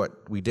going to do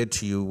what we did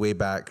to you way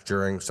back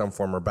during some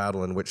former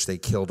battle in which they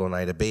killed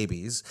Oneida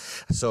babies.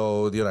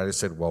 So the Oneida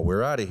said, well,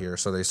 we're out of here.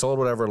 So they sold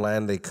whatever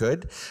land they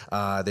could.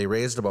 They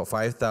raised about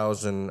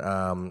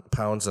 5,000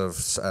 pounds of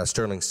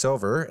sterling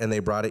silver, and they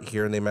brought it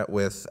here, and they met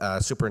with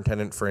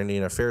Superintendent for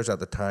Indian Affairs at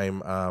the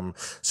time,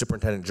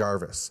 Superintendent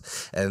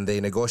Jarvis, and they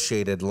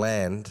negotiated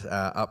land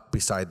up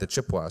beside the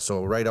Chippewa.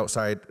 So right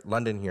outside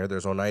London here,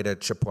 there's Oneida,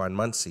 Chippewa, and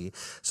Munsee,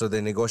 so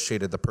they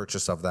negotiated the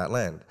purchase of that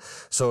land.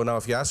 So now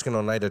if you ask an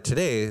Oneida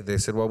today, they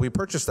said, well, we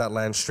purchased that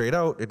land straight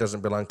out. It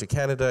doesn't belong to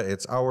Canada.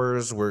 It's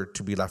ours. We're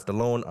to be left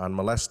alone,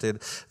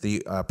 unmolested.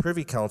 The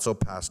Privy Council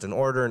passed an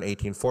order in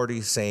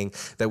 1840 saying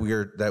that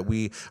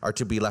we are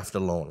to be left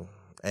alone.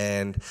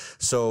 And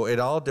so it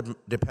all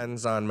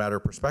depends on matter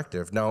of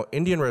perspective. Now, the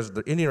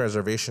Indian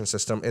reservation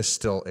system is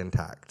still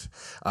intact.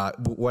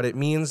 What it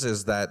means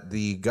is that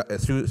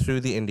through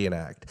the Indian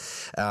Act,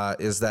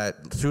 is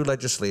that through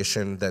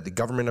legislation that the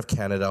government of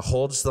Canada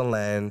holds the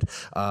land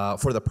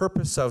for the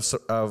purpose of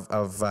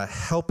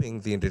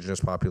helping the Indigenous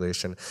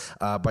population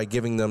by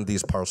giving them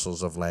these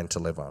parcels of land to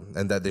live on,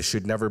 and that they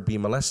should never be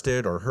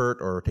molested or hurt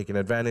or taken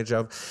advantage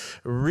of.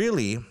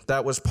 Really,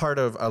 that was part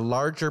of a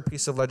larger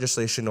piece of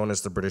legislation known as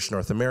the British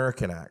North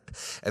American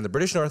Act. And the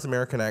British North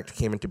American Act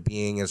came into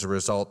being as a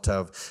result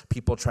of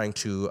people trying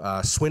to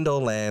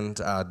swindle land.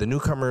 The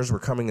newcomers were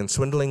coming and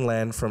swindling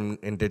land from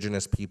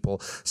Indigenous people,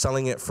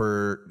 selling it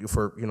for they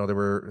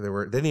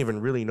didn't even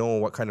really know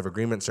what kind of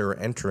agreements they were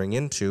entering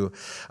into.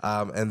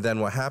 And then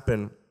what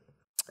happened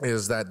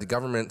is that the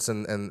governments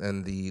and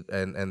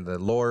the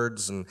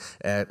lords and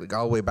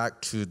all the way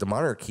back to the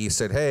monarchy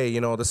said, hey,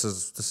 this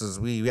is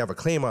we have a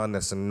claim on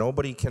this, and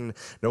nobody can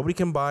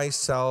buy,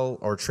 sell,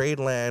 or trade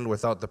land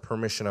without the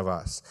permission of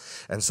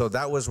us. And so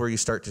that was where you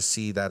start to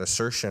see that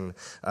assertion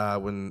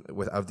of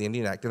the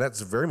Indian Act, and that's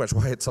very much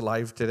why it's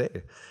alive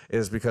today,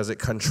 is because it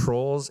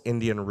controls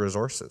Indian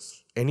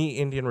resources. Any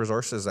Indian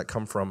resources that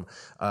come from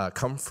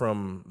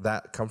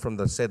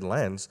the said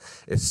lands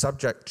is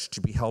subject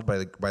to be held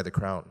by the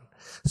Crown.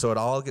 So it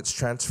all gets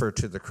transferred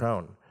to the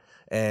Crown.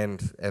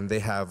 and they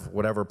have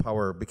whatever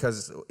power,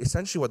 because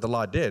essentially what the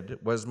law did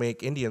was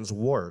make Indians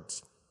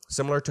wards,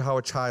 similar to how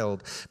a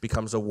child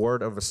becomes a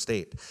ward of a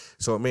state.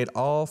 So it made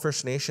all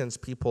First Nations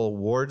people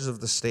wards of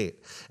the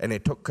state, and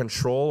it took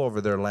control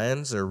over their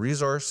lands, their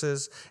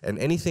resources, and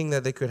anything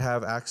that they could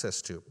have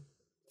access to.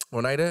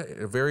 Oneida,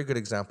 a very good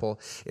example,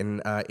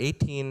 in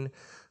around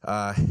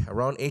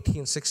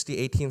 1860,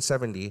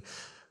 1870,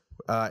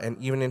 and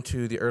even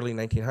into the early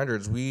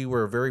 1900s, we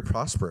were very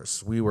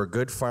prosperous. We were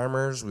good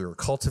farmers. We were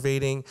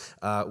cultivating.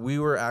 We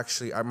were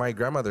actually, my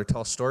grandmother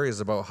tells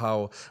stories about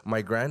how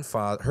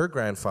her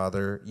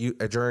grandfather,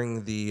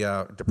 during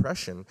the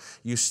Depression,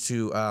 used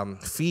to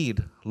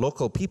feed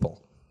local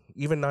people,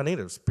 even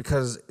non-natives,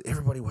 because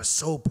everybody was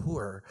so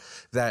poor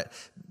that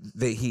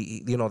they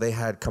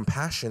had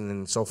compassion,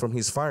 and so from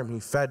his farm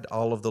he fed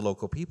all of the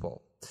local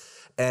people.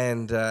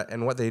 And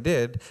what they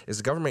did is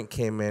the government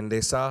came in,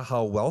 they saw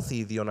how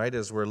wealthy the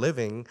Oneidas were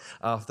living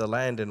off the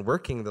land and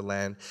working the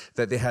land,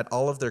 that they had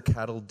all of their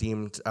cattle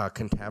deemed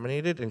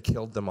contaminated and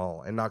killed them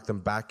all and knocked them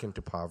back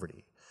into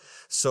poverty.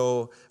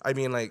 So, I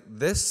mean, like,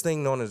 this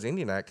thing known as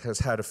Indian Act has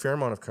had a fair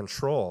amount of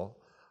control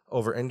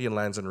over Indian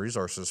lands and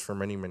resources for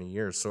many, many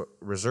years. So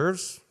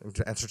reserves, and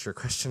to answer to your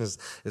question, is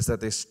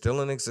that they're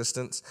still in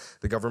existence.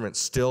 The government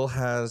still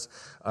has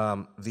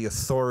the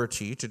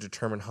authority to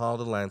determine how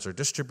the lands are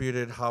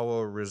distributed, how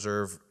a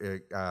reserve,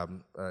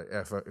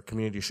 if a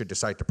community should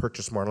decide to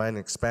purchase more land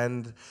and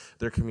expand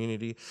their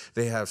community,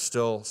 they have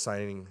still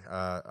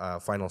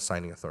final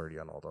signing authority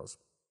on all those.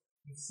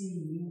 You see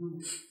new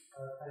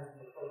kinds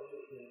of approaches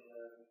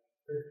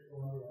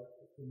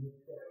in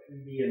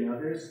treaty and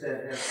others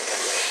that have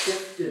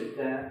shifted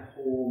that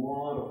whole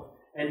model.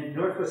 And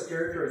Northwest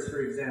Territories,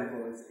 for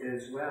example,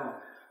 as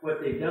well.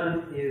 What they've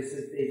done is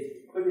that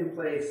they've put in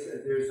place,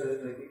 there's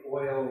like the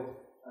Oil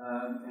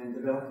and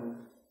Development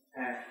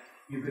Act.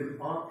 You could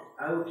opt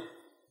out,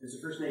 as a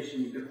First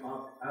Nation, you could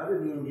opt out of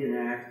the Indian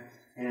Act,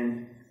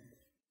 and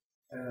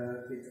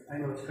I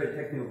know it's quite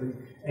technical,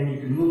 and you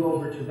can move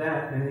over to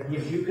that, and it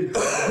gives you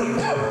control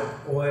over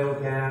oil,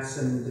 gas,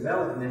 and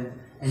development,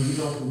 and you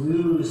don't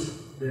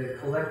lose the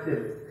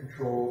collective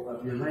control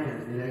of your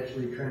land. It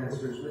actually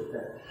transfers with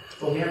that.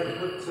 But we have to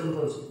put some of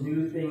those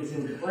new things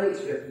into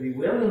place. We have to be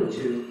willing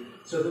to,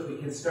 so that we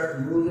can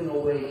start moving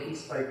away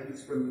piece by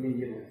piece from the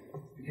Indian Act.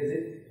 Because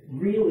it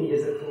really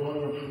is a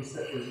colonial piece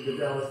that was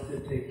developed to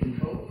take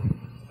control.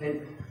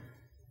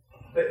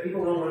 But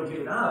people don't want to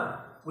give it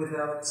up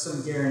without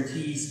some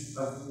guarantees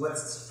of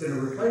what's going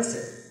to replace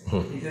it.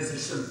 Because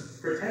there's some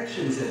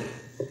protections in it.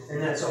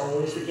 And that's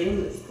always the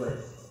game that's played.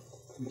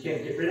 We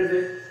can't get rid of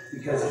it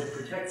because it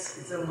protects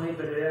its own way,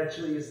 but it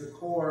actually is the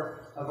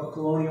core of a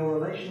colonial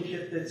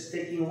relationship that's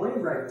taking away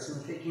rights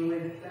and taking away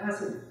the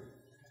capacity.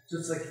 So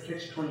it's like a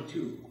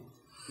catch-22,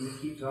 and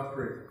it keeps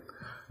operating.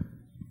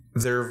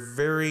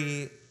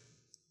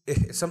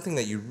 It's something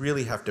that you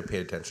really have to pay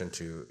attention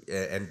to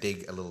and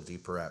dig a little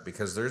deeper at,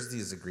 because there's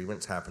these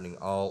agreements happening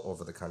all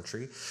over the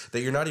country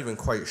that you're not even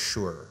quite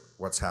sure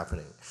what's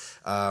happening.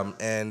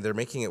 And they're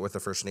making it with the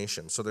First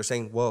Nations. So they're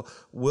saying, well,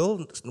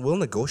 we'll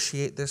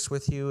negotiate this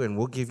with you and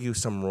we'll give you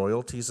some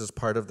royalties as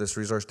part of this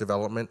resource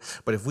development.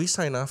 But if we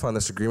sign off on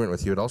this agreement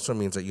with you, it also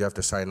means that you have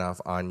to sign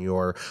off on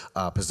your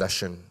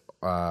possession.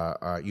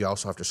 You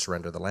also have to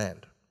surrender the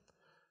land.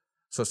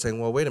 So it's saying,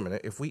 well, wait a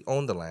minute, if we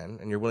own the land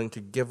and you're willing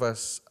to give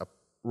us a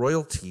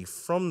royalty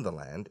from the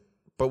land,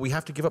 but we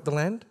have to give up the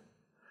land?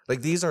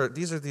 Like, these are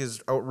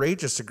these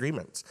outrageous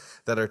agreements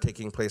that are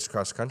taking place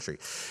across the country.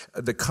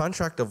 The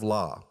contract of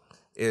law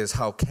is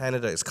how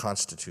Canada is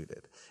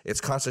constituted.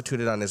 It's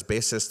constituted on this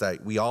basis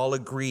that we all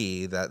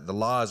agree that the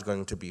law is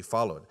going to be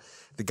followed.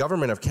 The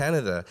government of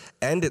Canada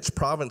and its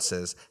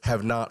provinces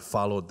have not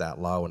followed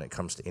that law when it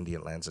comes to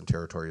Indian lands and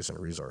territories and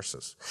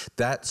resources.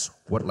 That's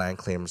what land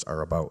claims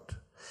are about,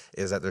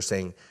 is that they're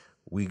saying,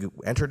 we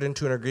entered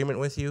into an agreement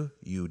with you,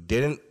 you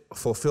didn't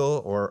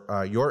fulfill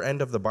your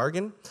end of the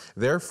bargain,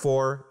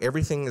 therefore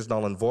everything is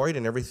null and void,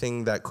 and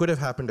everything that could have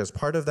happened as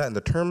part of that and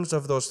the terms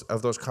of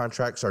those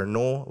contracts are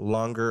no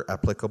longer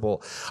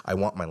applicable. I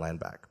want my land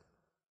back.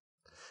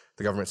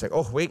 The government's saying,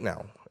 oh, wait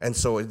now. And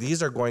so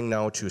these are going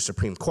now to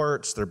Supreme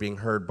Courts, they're being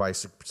heard by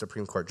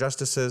Supreme Court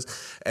justices,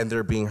 and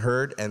they're being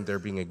heard, and they're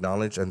being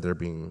acknowledged, and they're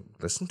being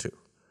listened to.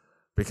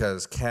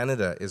 Because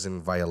Canada is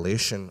in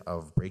violation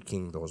of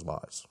breaking those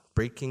laws,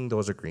 breaking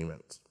those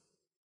agreements.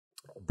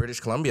 British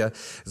Columbia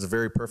is a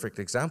very perfect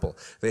example.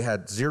 They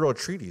had 0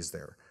 treaties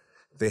there.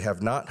 They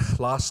have not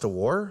lost a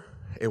war.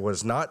 It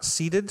was not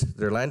ceded.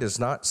 Their land has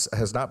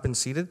not been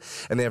ceded,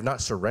 and they have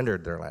not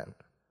surrendered their land.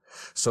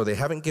 So they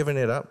haven't given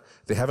it up.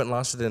 They haven't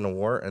lost it in a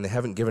war, and they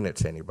haven't given it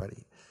to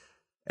anybody.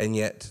 And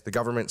yet the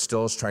government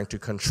still is trying to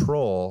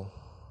control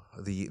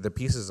the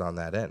pieces on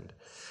that end.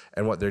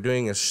 And what they're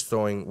doing is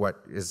throwing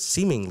what is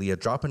seemingly a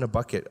drop in a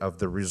bucket of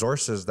the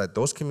resources that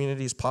those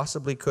communities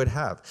possibly could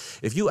have.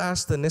 If you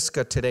ask the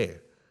Niska today,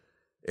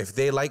 if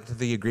they liked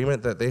the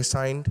agreement that they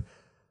signed,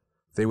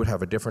 they would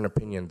have a different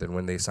opinion than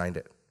when they signed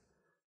it.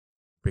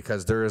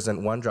 Because there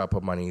isn't one drop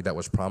of money that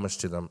was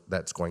promised to them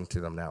that's going to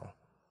them now.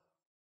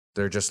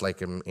 They're just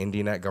like an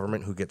Indian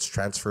government who gets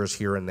transfers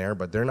here and there,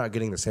 but they're not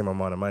getting the same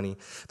amount of money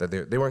that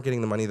they weren't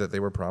getting the money that they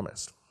were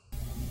promised.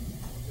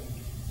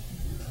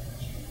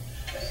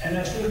 And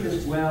I think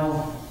as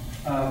well,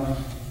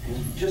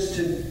 just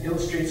to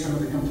illustrate some of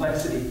the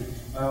complexity,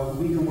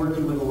 we've been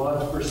working with a lot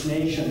of First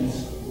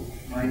Nations.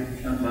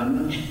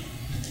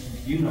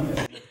 You know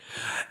that.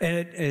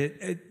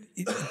 And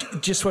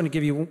just want to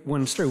give you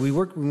one story. We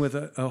worked with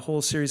a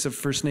whole series of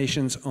First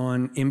Nations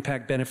on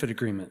impact benefit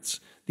agreements.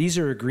 These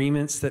are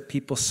agreements that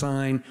people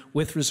sign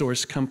with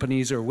resource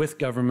companies or with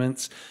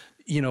governments,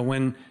 you know,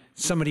 when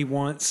somebody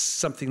wants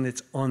something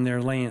that's on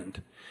their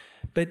land.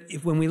 But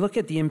when we look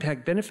at the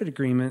impact benefit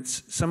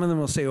agreements, some of them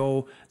will say,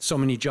 oh, so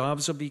many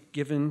jobs will be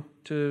given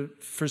to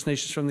First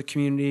Nations from the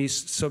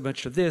communities, so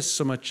much of this,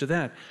 so much of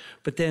that.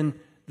 But then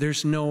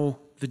there's no,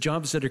 the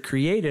jobs that are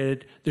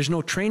created, there's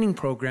no training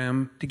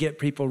program to get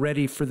people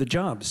ready for the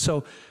jobs.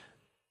 So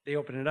they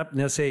open it up and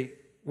they'll say,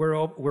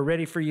 we're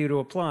ready for you to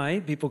apply.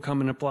 People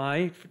come and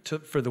apply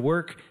for the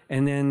work,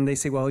 and then they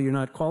say, well, you're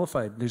not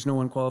qualified. There's no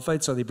one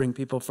qualified, so they bring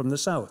people from the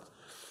South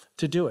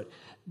to do it.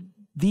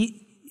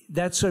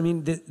 That's what I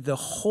mean. The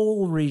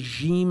whole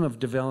regime of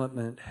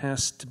development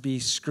has to be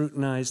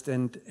scrutinized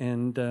and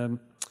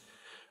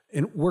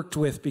worked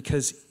with,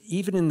 because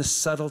even in the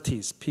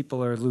subtleties,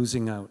 people are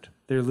losing out.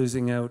 They're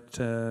losing out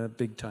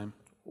big time.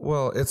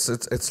 Well,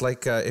 it's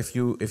like if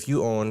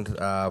you owned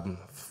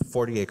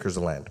 40 acres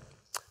of land,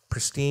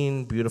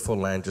 pristine, beautiful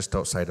land just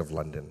outside of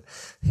London,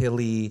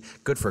 hilly,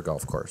 good for a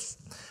golf course.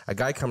 A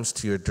guy comes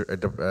to you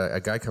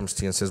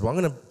and says, "Well, I'm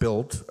going to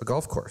build a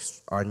golf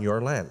course on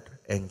your land,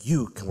 and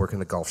you can work in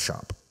the golf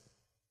shop."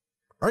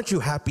 Aren't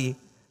you happy?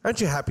 Aren't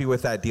you happy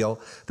with that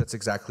deal? That's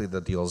exactly the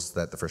deals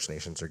that the First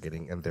Nations are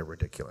getting, and they're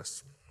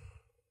ridiculous.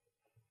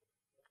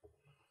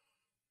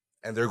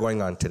 And they're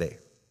going on today.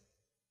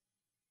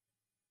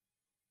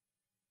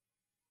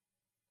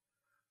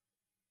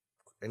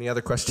 Any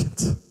other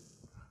questions?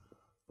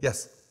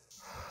 Yes.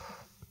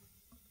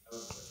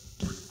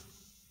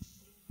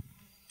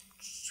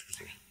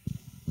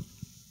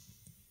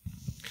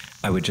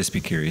 I would just be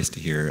curious to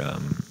hear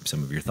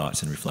some of your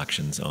thoughts and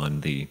reflections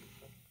on the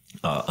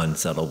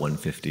Unsettle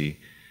 150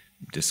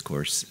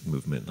 discourse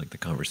movement, like the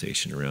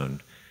conversation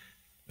around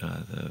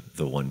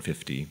the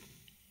 150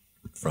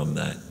 from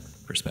that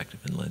perspective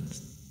and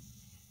lens.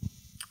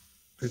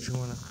 Did you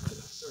want to?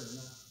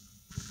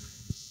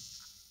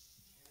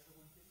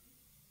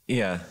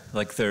 Yeah,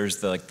 like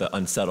there's the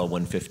Unsettle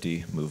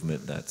 150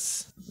 movement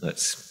that's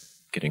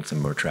getting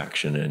some more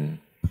traction, and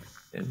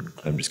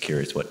I'm just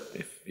curious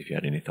if you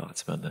had any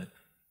thoughts about that.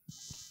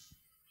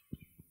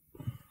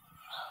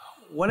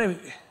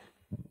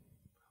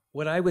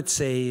 What I would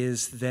say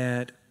is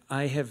that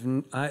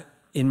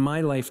in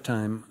my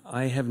lifetime,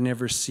 I have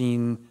never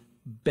seen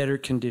better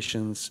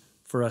conditions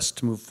for us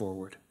to move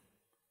forward.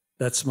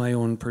 That's my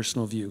own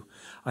personal view.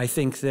 I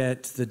think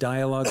that the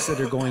dialogues that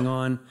are going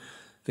on,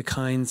 the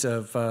kinds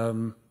of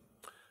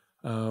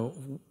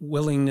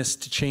willingness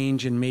to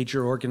change in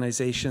major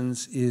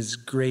organizations is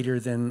greater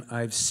than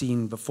I've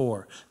seen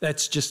before.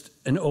 That's just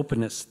an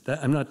openness.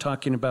 I'm not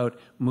talking about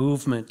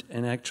movement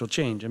and actual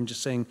change. I'm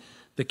just saying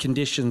the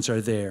conditions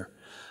are there.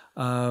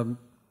 I'm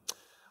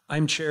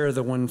chair of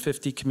the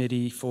 150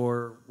 committee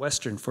for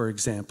Western, for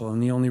example,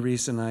 and the only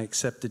reason I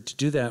accepted to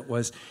do that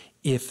was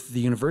if the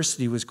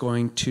university was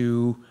going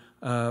to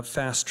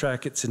fast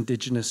track its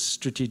Indigenous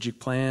strategic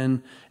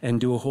plan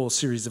and do a whole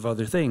series of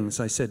other things.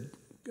 I said,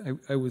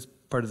 I was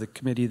part of the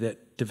committee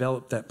that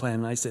developed that plan,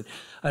 and I said,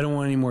 I don't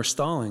want any more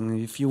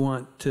stalling. If you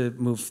want to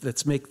move,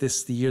 let's make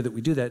this the year that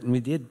we do that. And we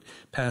did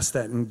pass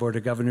that in Board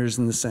of Governors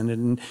and the Senate,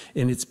 and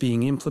it's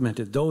being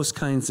implemented. Those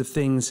kinds of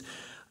things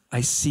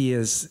I see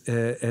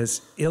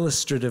as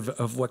illustrative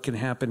of what can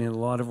happen in a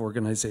lot of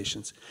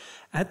organizations.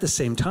 At the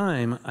same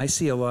time, I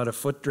see a lot of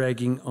foot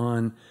dragging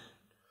on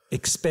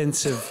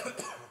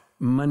expensive,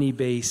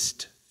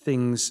 money-based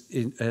things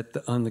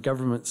on the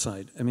government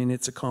side. I mean,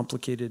 it's a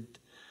complicated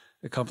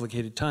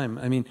time.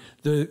 I mean,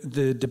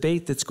 the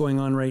debate that's going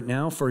on right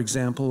now, for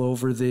example,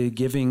 over the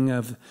giving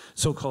of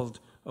so-called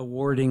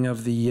awarding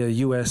of the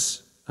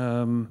U.S.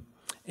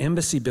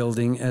 Embassy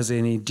building as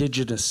an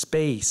Indigenous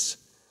space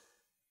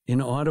in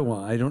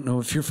Ottawa. I don't know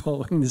if you're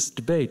following this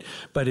debate,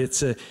 but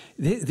this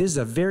is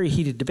a very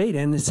heated debate,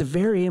 and it's a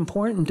very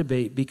important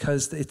debate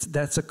because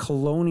that's a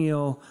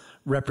colonial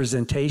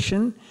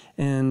representation.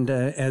 And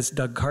as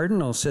Doug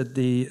Cardinal said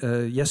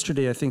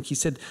yesterday, I think he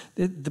said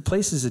the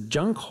place is a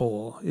junk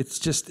hole. It's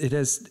just it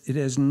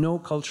has no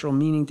cultural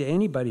meaning to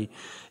anybody.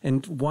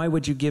 And why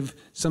would you give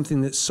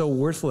something that's so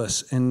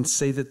worthless and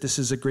say that this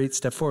is a great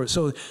step forward?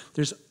 So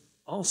there's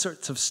all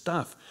sorts of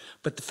stuff,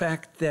 but the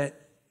fact that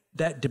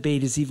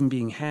debate is even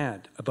being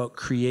had about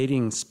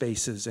creating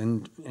spaces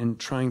and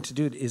trying to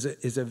do it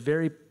is a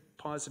very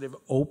positive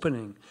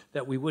opening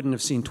that we wouldn't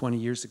have seen 20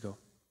 years ago.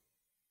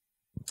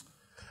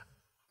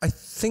 I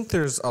think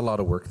there's a lot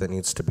of work that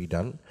needs to be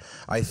done.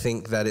 I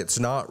think that it's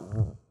not.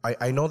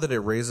 I know that it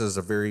raises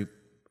a very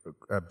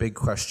big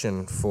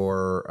question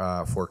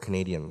for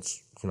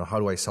Canadians, how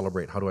do I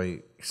celebrate? How do I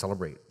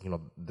celebrate,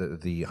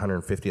 the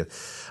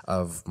 150th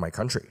of my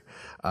country?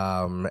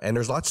 And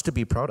there's lots to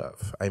be proud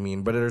of. I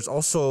mean, but there's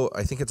also,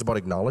 I think it's about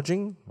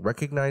acknowledging,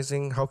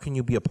 recognizing how can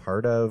you be a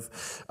part of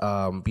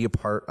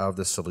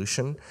the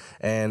solution.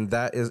 And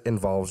that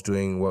involves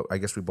doing what I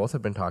guess we both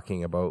have been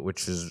talking about,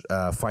 which is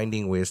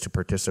finding ways to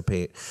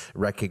participate,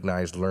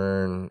 recognize,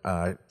 learn,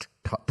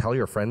 tell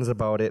your friends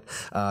about it,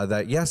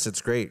 that yes,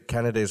 it's great,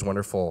 Canada is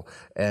wonderful,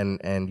 and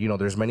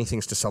there's many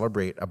things to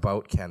celebrate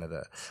about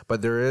Canada,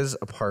 but there is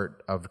a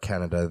part of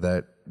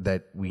Canada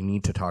that we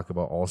need to talk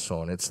about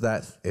also, and it's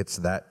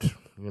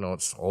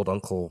old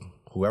Uncle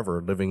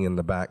whoever living in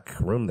the back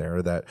room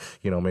there that,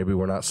 maybe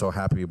we're not so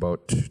happy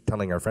about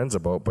telling our friends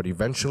about, but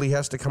eventually he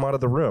has to come out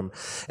of the room,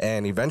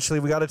 and eventually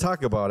we got to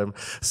talk about him.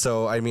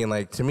 So, I mean,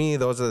 to me,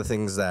 those are the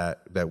things that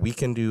we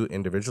can do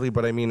individually,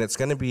 but I mean, it's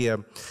going to be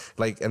and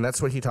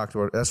that's what he talked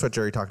about, that's what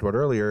Jerry talked about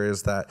earlier,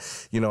 is that,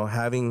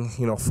 having,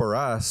 for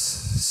us,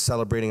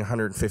 celebrating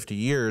 150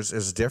 years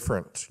is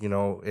different.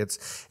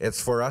 It's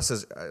for us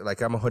as,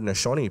 I'm a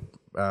Haudenosaunee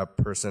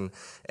person,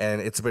 and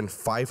it's been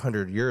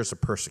 500 years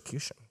of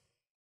persecution.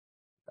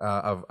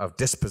 Of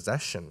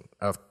dispossession,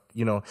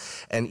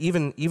 and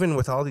even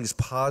with all these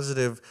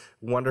positive,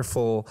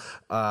 wonderful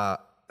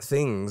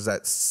things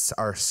that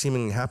are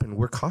seemingly happening,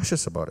 we're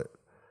cautious about it,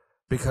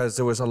 because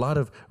there was a lot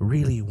of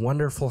really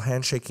wonderful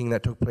handshaking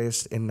that took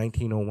place in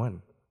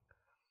 1901.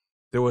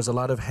 There was a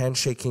lot of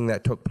handshaking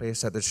that took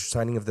place at the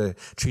signing of the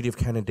Treaty of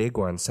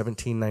Canandaigua in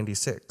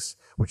 1796,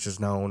 which is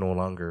now no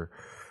longer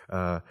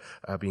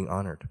being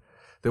honored.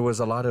 There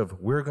was a lot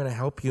of, we're going to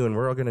help you, and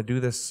we're all going to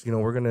do this,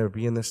 we're going to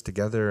be in this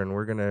together, and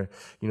we're going to,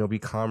 be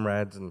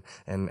comrades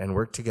and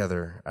work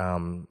together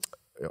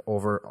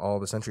over all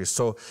the centuries.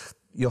 So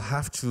you'll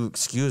have to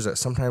excuse that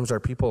sometimes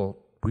our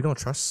people, we don't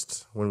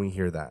trust when we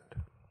hear that.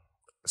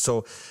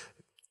 So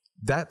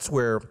that's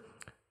where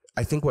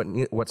I think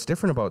what's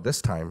different about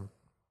this time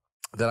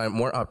that I'm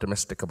more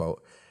optimistic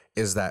about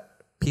is that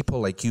people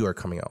like you are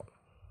coming out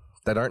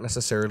that aren't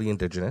necessarily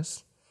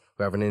Indigenous,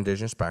 who have an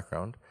Indigenous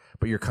background,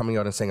 but you're coming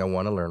out and saying, I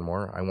want to learn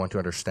more, I want to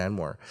understand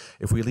more.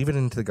 If we leave it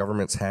into the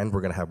government's hand, we're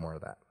going to have more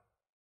of that.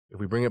 If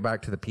we bring it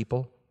back to the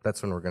people,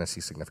 that's when we're going to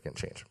see significant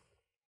change.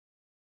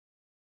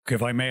 Okay,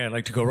 if I may, I'd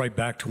like to go right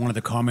back to one of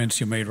the comments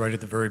you made right at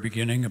the very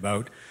beginning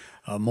about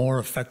more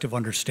effective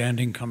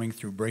understanding coming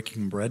through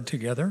breaking bread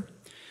together.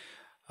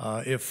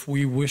 If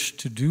we wish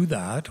to do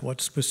that, what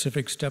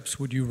specific steps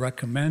would you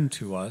recommend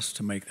to us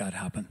to make that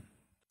happen?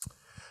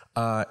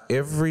 I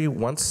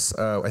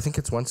think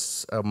it's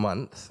once a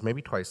month,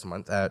 maybe twice a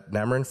month, at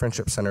Namarin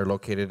Friendship Center,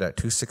 located at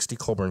 260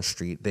 Colburn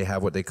Street. They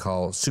have what they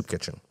call Soup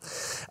Kitchen,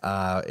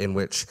 in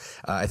which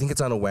I think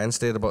it's on a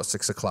Wednesday at about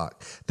 6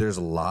 o'clock. There's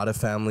a lot of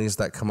families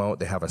that come out.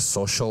 They have a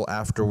social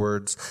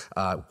afterwards.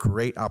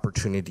 Great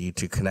opportunity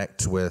to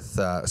connect with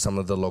some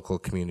of the local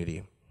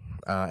community.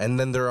 And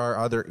then there are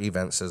other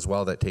events as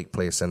well that take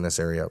place in this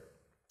area.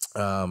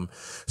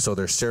 So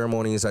there's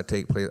ceremonies that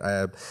take place,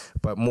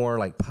 but more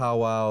like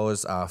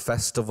powwows,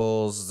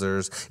 festivals.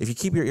 If you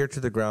keep your ear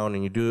to the ground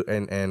and you do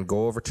and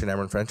go over to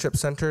Namarin Friendship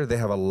Center, they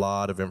have a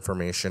lot of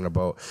information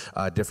about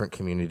different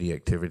community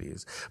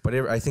activities. But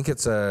I think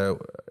it's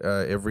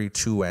every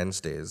 2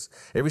 Wednesdays.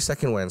 Every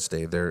second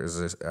Wednesday there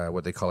is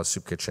what they call a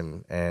soup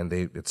kitchen, and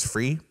it's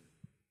free.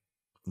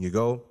 You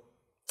go.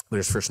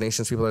 There's First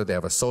Nations people there. They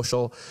have a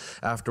social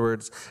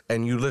afterwards,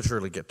 and you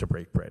literally get to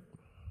break bread.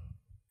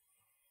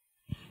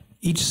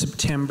 Each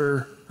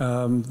September,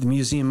 the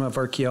Museum of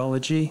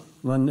Archaeology,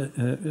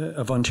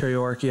 of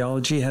Ontario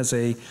Archaeology, has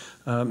a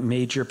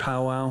major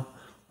powwow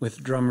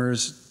with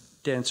drummers,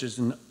 dancers,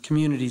 and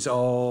communities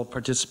all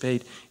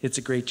participate. It's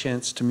a great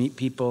chance to meet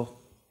people,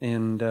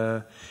 and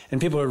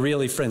people are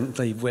really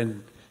friendly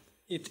when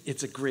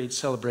it's a great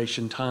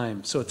celebration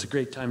time. So it's a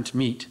great time to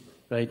meet,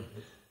 right?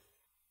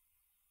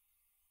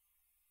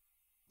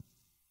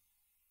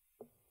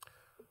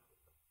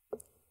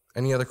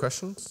 Any other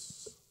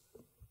questions?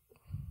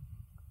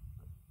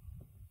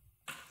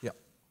 Yeah,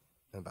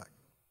 in the back.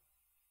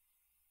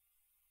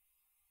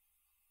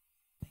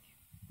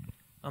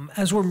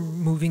 As we're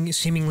moving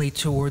seemingly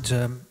towards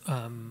an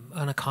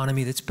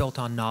economy that's built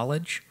on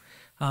knowledge,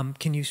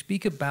 can you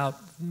speak about,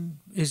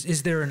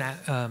 is there a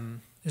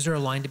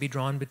line to be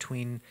drawn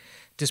between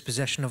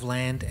dispossession of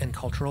land and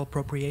cultural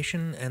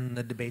appropriation, and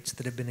the debates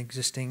that have been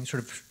existing,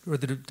 or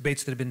the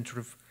debates that have been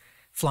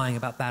flying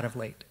about that of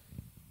late?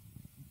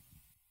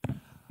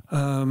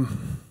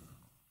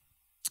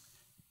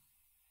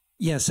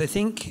 Yes, I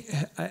think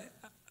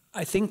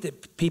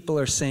that people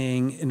are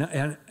saying,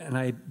 and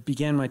I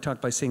began my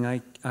talk by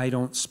saying I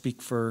don't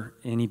speak for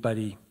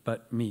anybody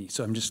but me,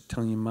 so I'm just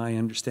telling you my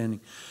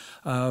understanding.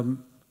 The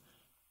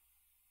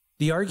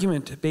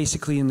argument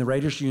basically in the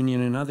Writers' Union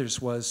and others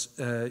was,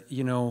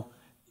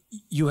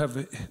 you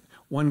have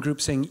one group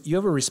saying you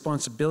have a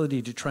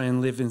responsibility to try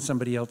and live in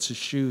somebody else's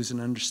shoes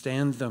and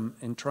understand them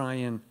and try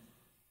and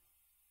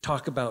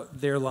talk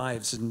about their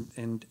lives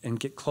and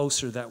get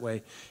closer that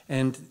way.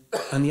 And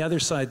on the other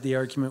side, the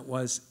argument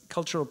was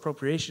cultural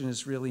appropriation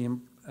is really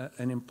an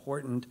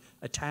important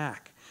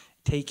attack.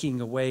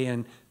 taking away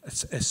and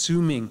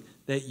assuming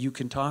that you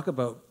can talk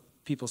about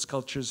people's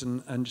cultures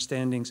and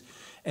understandings.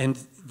 And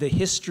the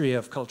history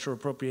of cultural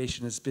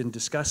appropriation has been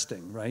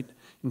disgusting, right?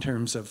 In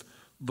terms of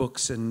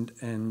books and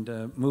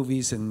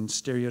movies and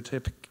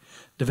stereotypic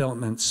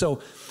development.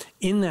 So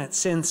in that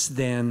sense,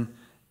 then,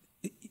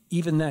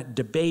 even that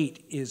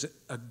debate is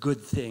a good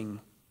thing,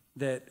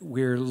 that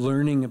we're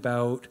learning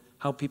about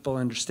how people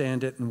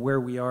understand it and where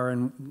we are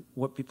and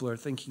what people are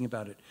thinking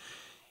about it.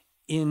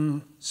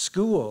 In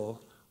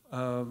school,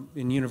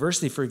 in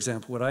university, for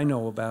example, what I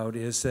know about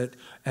is that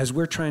as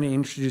we're trying to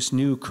introduce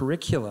new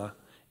curricula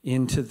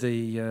into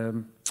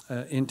the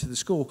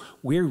school,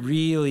 we're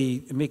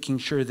really making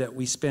sure that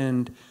we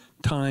spend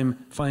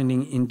time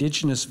finding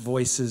Indigenous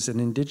voices and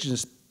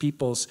Indigenous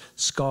peoples,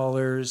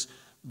 scholars,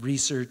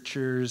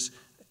 researchers,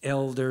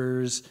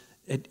 elders,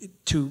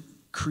 to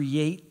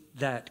create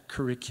that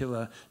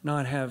curricula,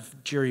 not have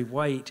Jerry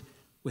White,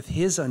 with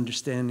his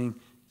understanding,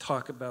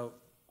 talk about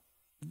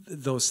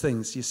those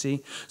things, you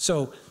see?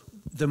 So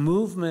the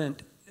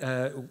movement,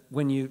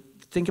 when you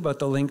think about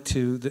the link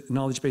to the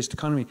knowledge-based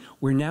economy,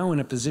 we're now in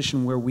a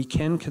position where we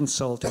can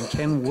consult and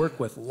can work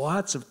with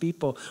lots of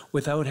people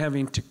without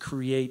having to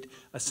create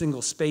a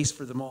single space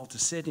for them all to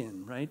sit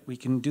in, right? We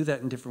can do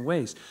that in different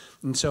ways.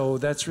 And so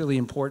that's really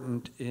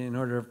important in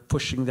order of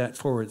pushing that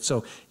forward.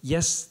 So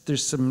yes,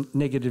 there's some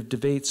negative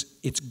debates.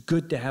 It's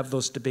good to have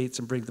those debates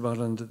and bring them out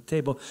onto the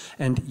table.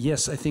 And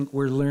yes, I think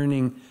we're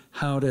learning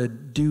how to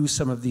do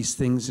some of these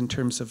things in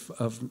terms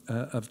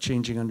of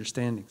changing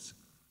understandings.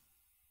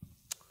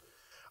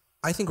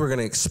 I think we're going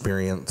to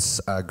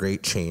experience a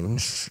great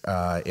change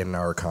in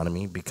our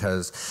economy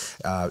because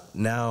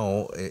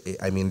now,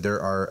 I mean,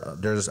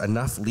 there's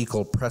enough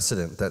legal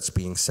precedent that's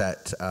being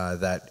set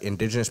that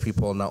Indigenous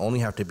people not only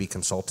have to be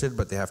consulted,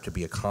 but they have to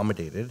be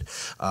accommodated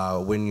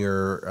when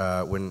you're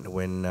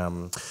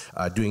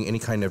doing any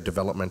kind of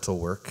developmental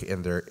work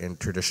in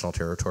traditional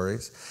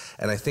territories.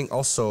 And I think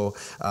also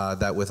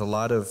that with a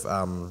lot of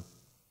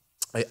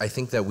I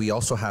think that we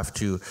also have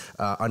to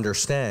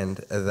understand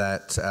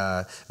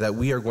that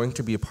we are going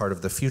to be a part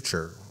of the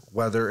future.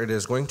 Whether it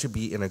is going to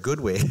be in a good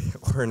way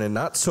or in a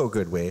not so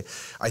good way,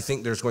 I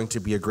think there's going to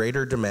be a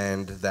greater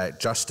demand that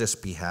justice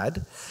be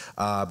had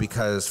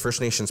because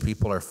First Nations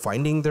people are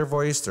finding their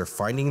voice, they're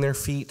finding their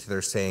feet,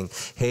 they're saying,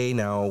 hey,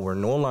 now we're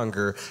no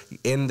longer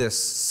in this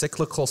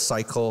cyclical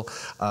cycle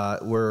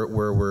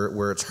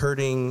where it's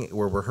hurting,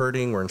 where we're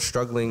hurting, we're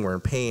struggling, we're in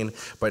pain,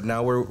 but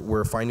now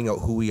we're finding out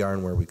who we are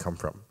and where we come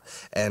from.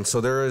 And so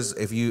there is,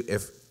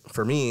 if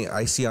for me,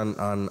 I see on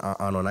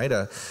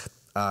Oneida,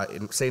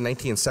 in, say,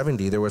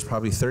 1970, there was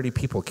probably 30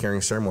 people carrying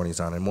ceremonies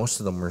on, and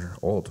most of them were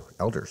old,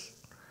 elders.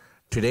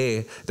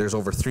 Today, there's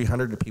over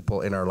 300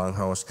 people in our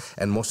longhouse,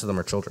 and most of them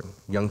are children,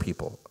 young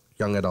people,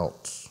 young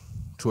adults,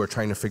 who are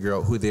trying to figure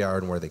out who they are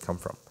and where they come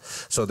from.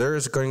 So there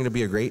is going to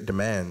be a great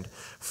demand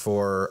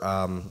for,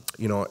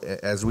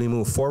 as we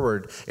move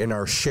forward in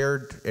our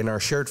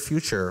shared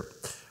future.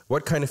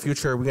 What kind of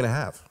future are we going to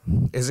have?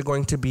 Is it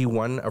going to be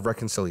one of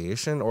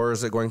reconciliation, or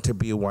is it going to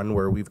be one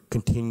where we've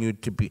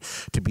continued to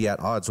be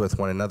at odds with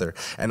one another?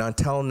 And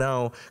until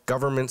now,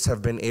 governments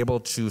have been able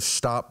to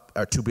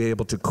to be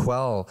able to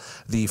quell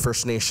the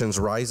First Nations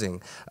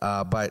rising,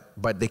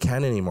 but they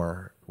can't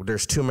anymore.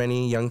 There's too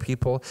many young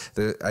people.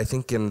 I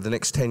think in the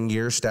next 10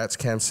 years,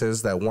 StatsCan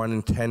says that 1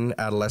 in 10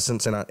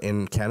 adolescents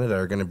in Canada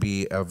are going to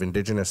be of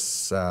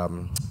Indigenous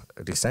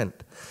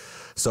descent.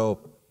 So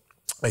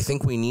I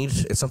think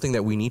it's something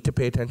that we need to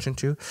pay attention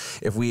to.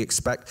 If we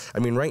expect, I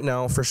mean, right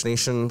now, First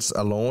Nations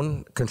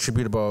alone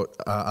contribute about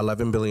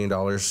 $11 billion to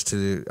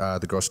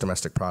the gross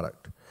domestic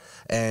product.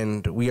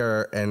 And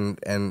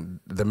and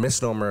the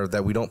misnomer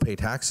that we don't pay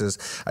taxes,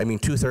 I mean,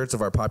 2/3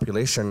 of our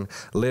population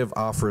live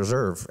off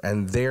reserve,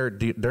 and they're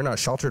not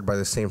sheltered by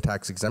the same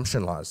tax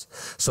exemption laws.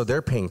 So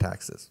they're paying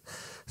taxes.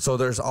 So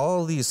there's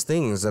all these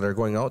things that are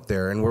going out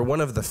there, and we're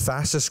one of the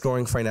fastest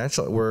growing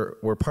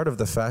we're part of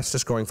the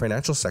fastest growing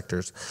financial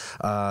sectors.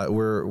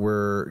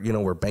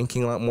 We're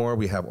banking a lot more.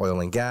 We have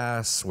oil and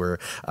gas. We're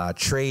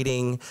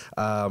trading,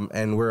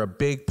 and we're a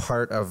big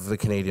part of the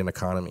Canadian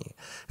economy.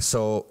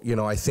 So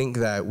I think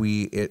that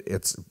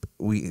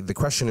the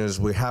question is,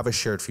 we have a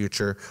shared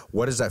future.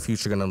 What is that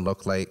future going to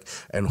look like,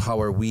 and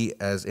how are we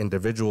as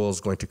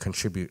individuals going to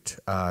contribute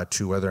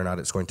to whether or not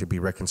it's going to be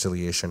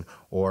reconciliation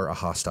or a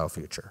hostile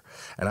future?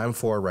 And I'm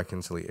for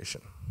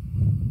reconciliation.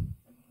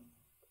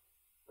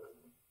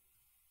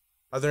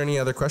 Are there any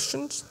other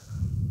questions?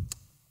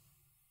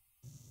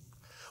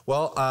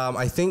 Well,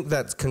 I think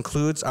that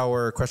concludes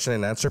our question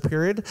and answer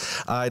period.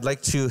 I'd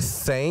like to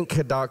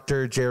thank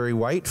Dr. Jerry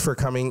White for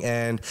coming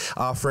and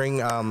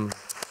offering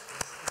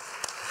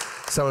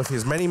some of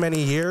his many,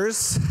 many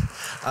years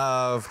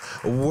of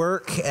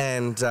work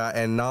and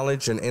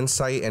knowledge and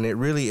insight, and it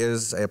really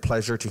is a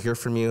pleasure to hear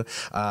from you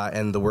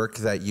and the work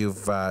that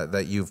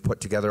you've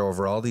put together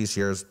over all these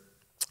years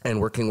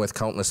and working with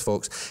countless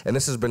folks. And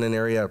this has been an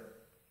area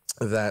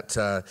that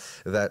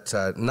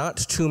not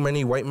too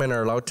many white men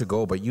are allowed to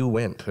go, but you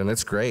went, and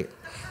it's great.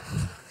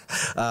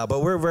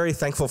 But we're very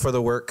thankful for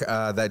the work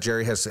that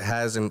Jerry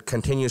has and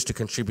continues to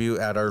contribute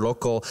at our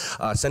local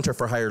Center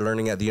for Higher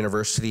Learning at the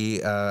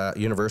University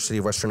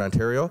of Western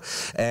Ontario.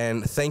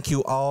 And thank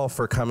you all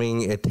for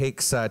coming. It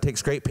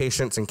takes great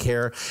patience and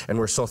care, and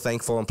we're so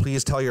thankful. And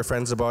please tell your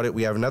friends about it.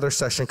 We have another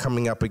session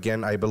coming up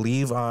again, I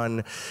believe,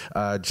 on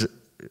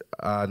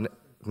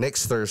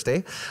next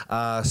Thursday.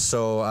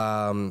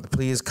 So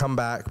please come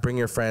back, bring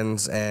your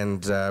friends,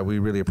 and we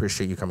really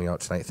appreciate you coming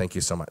out tonight. Thank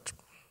you so much.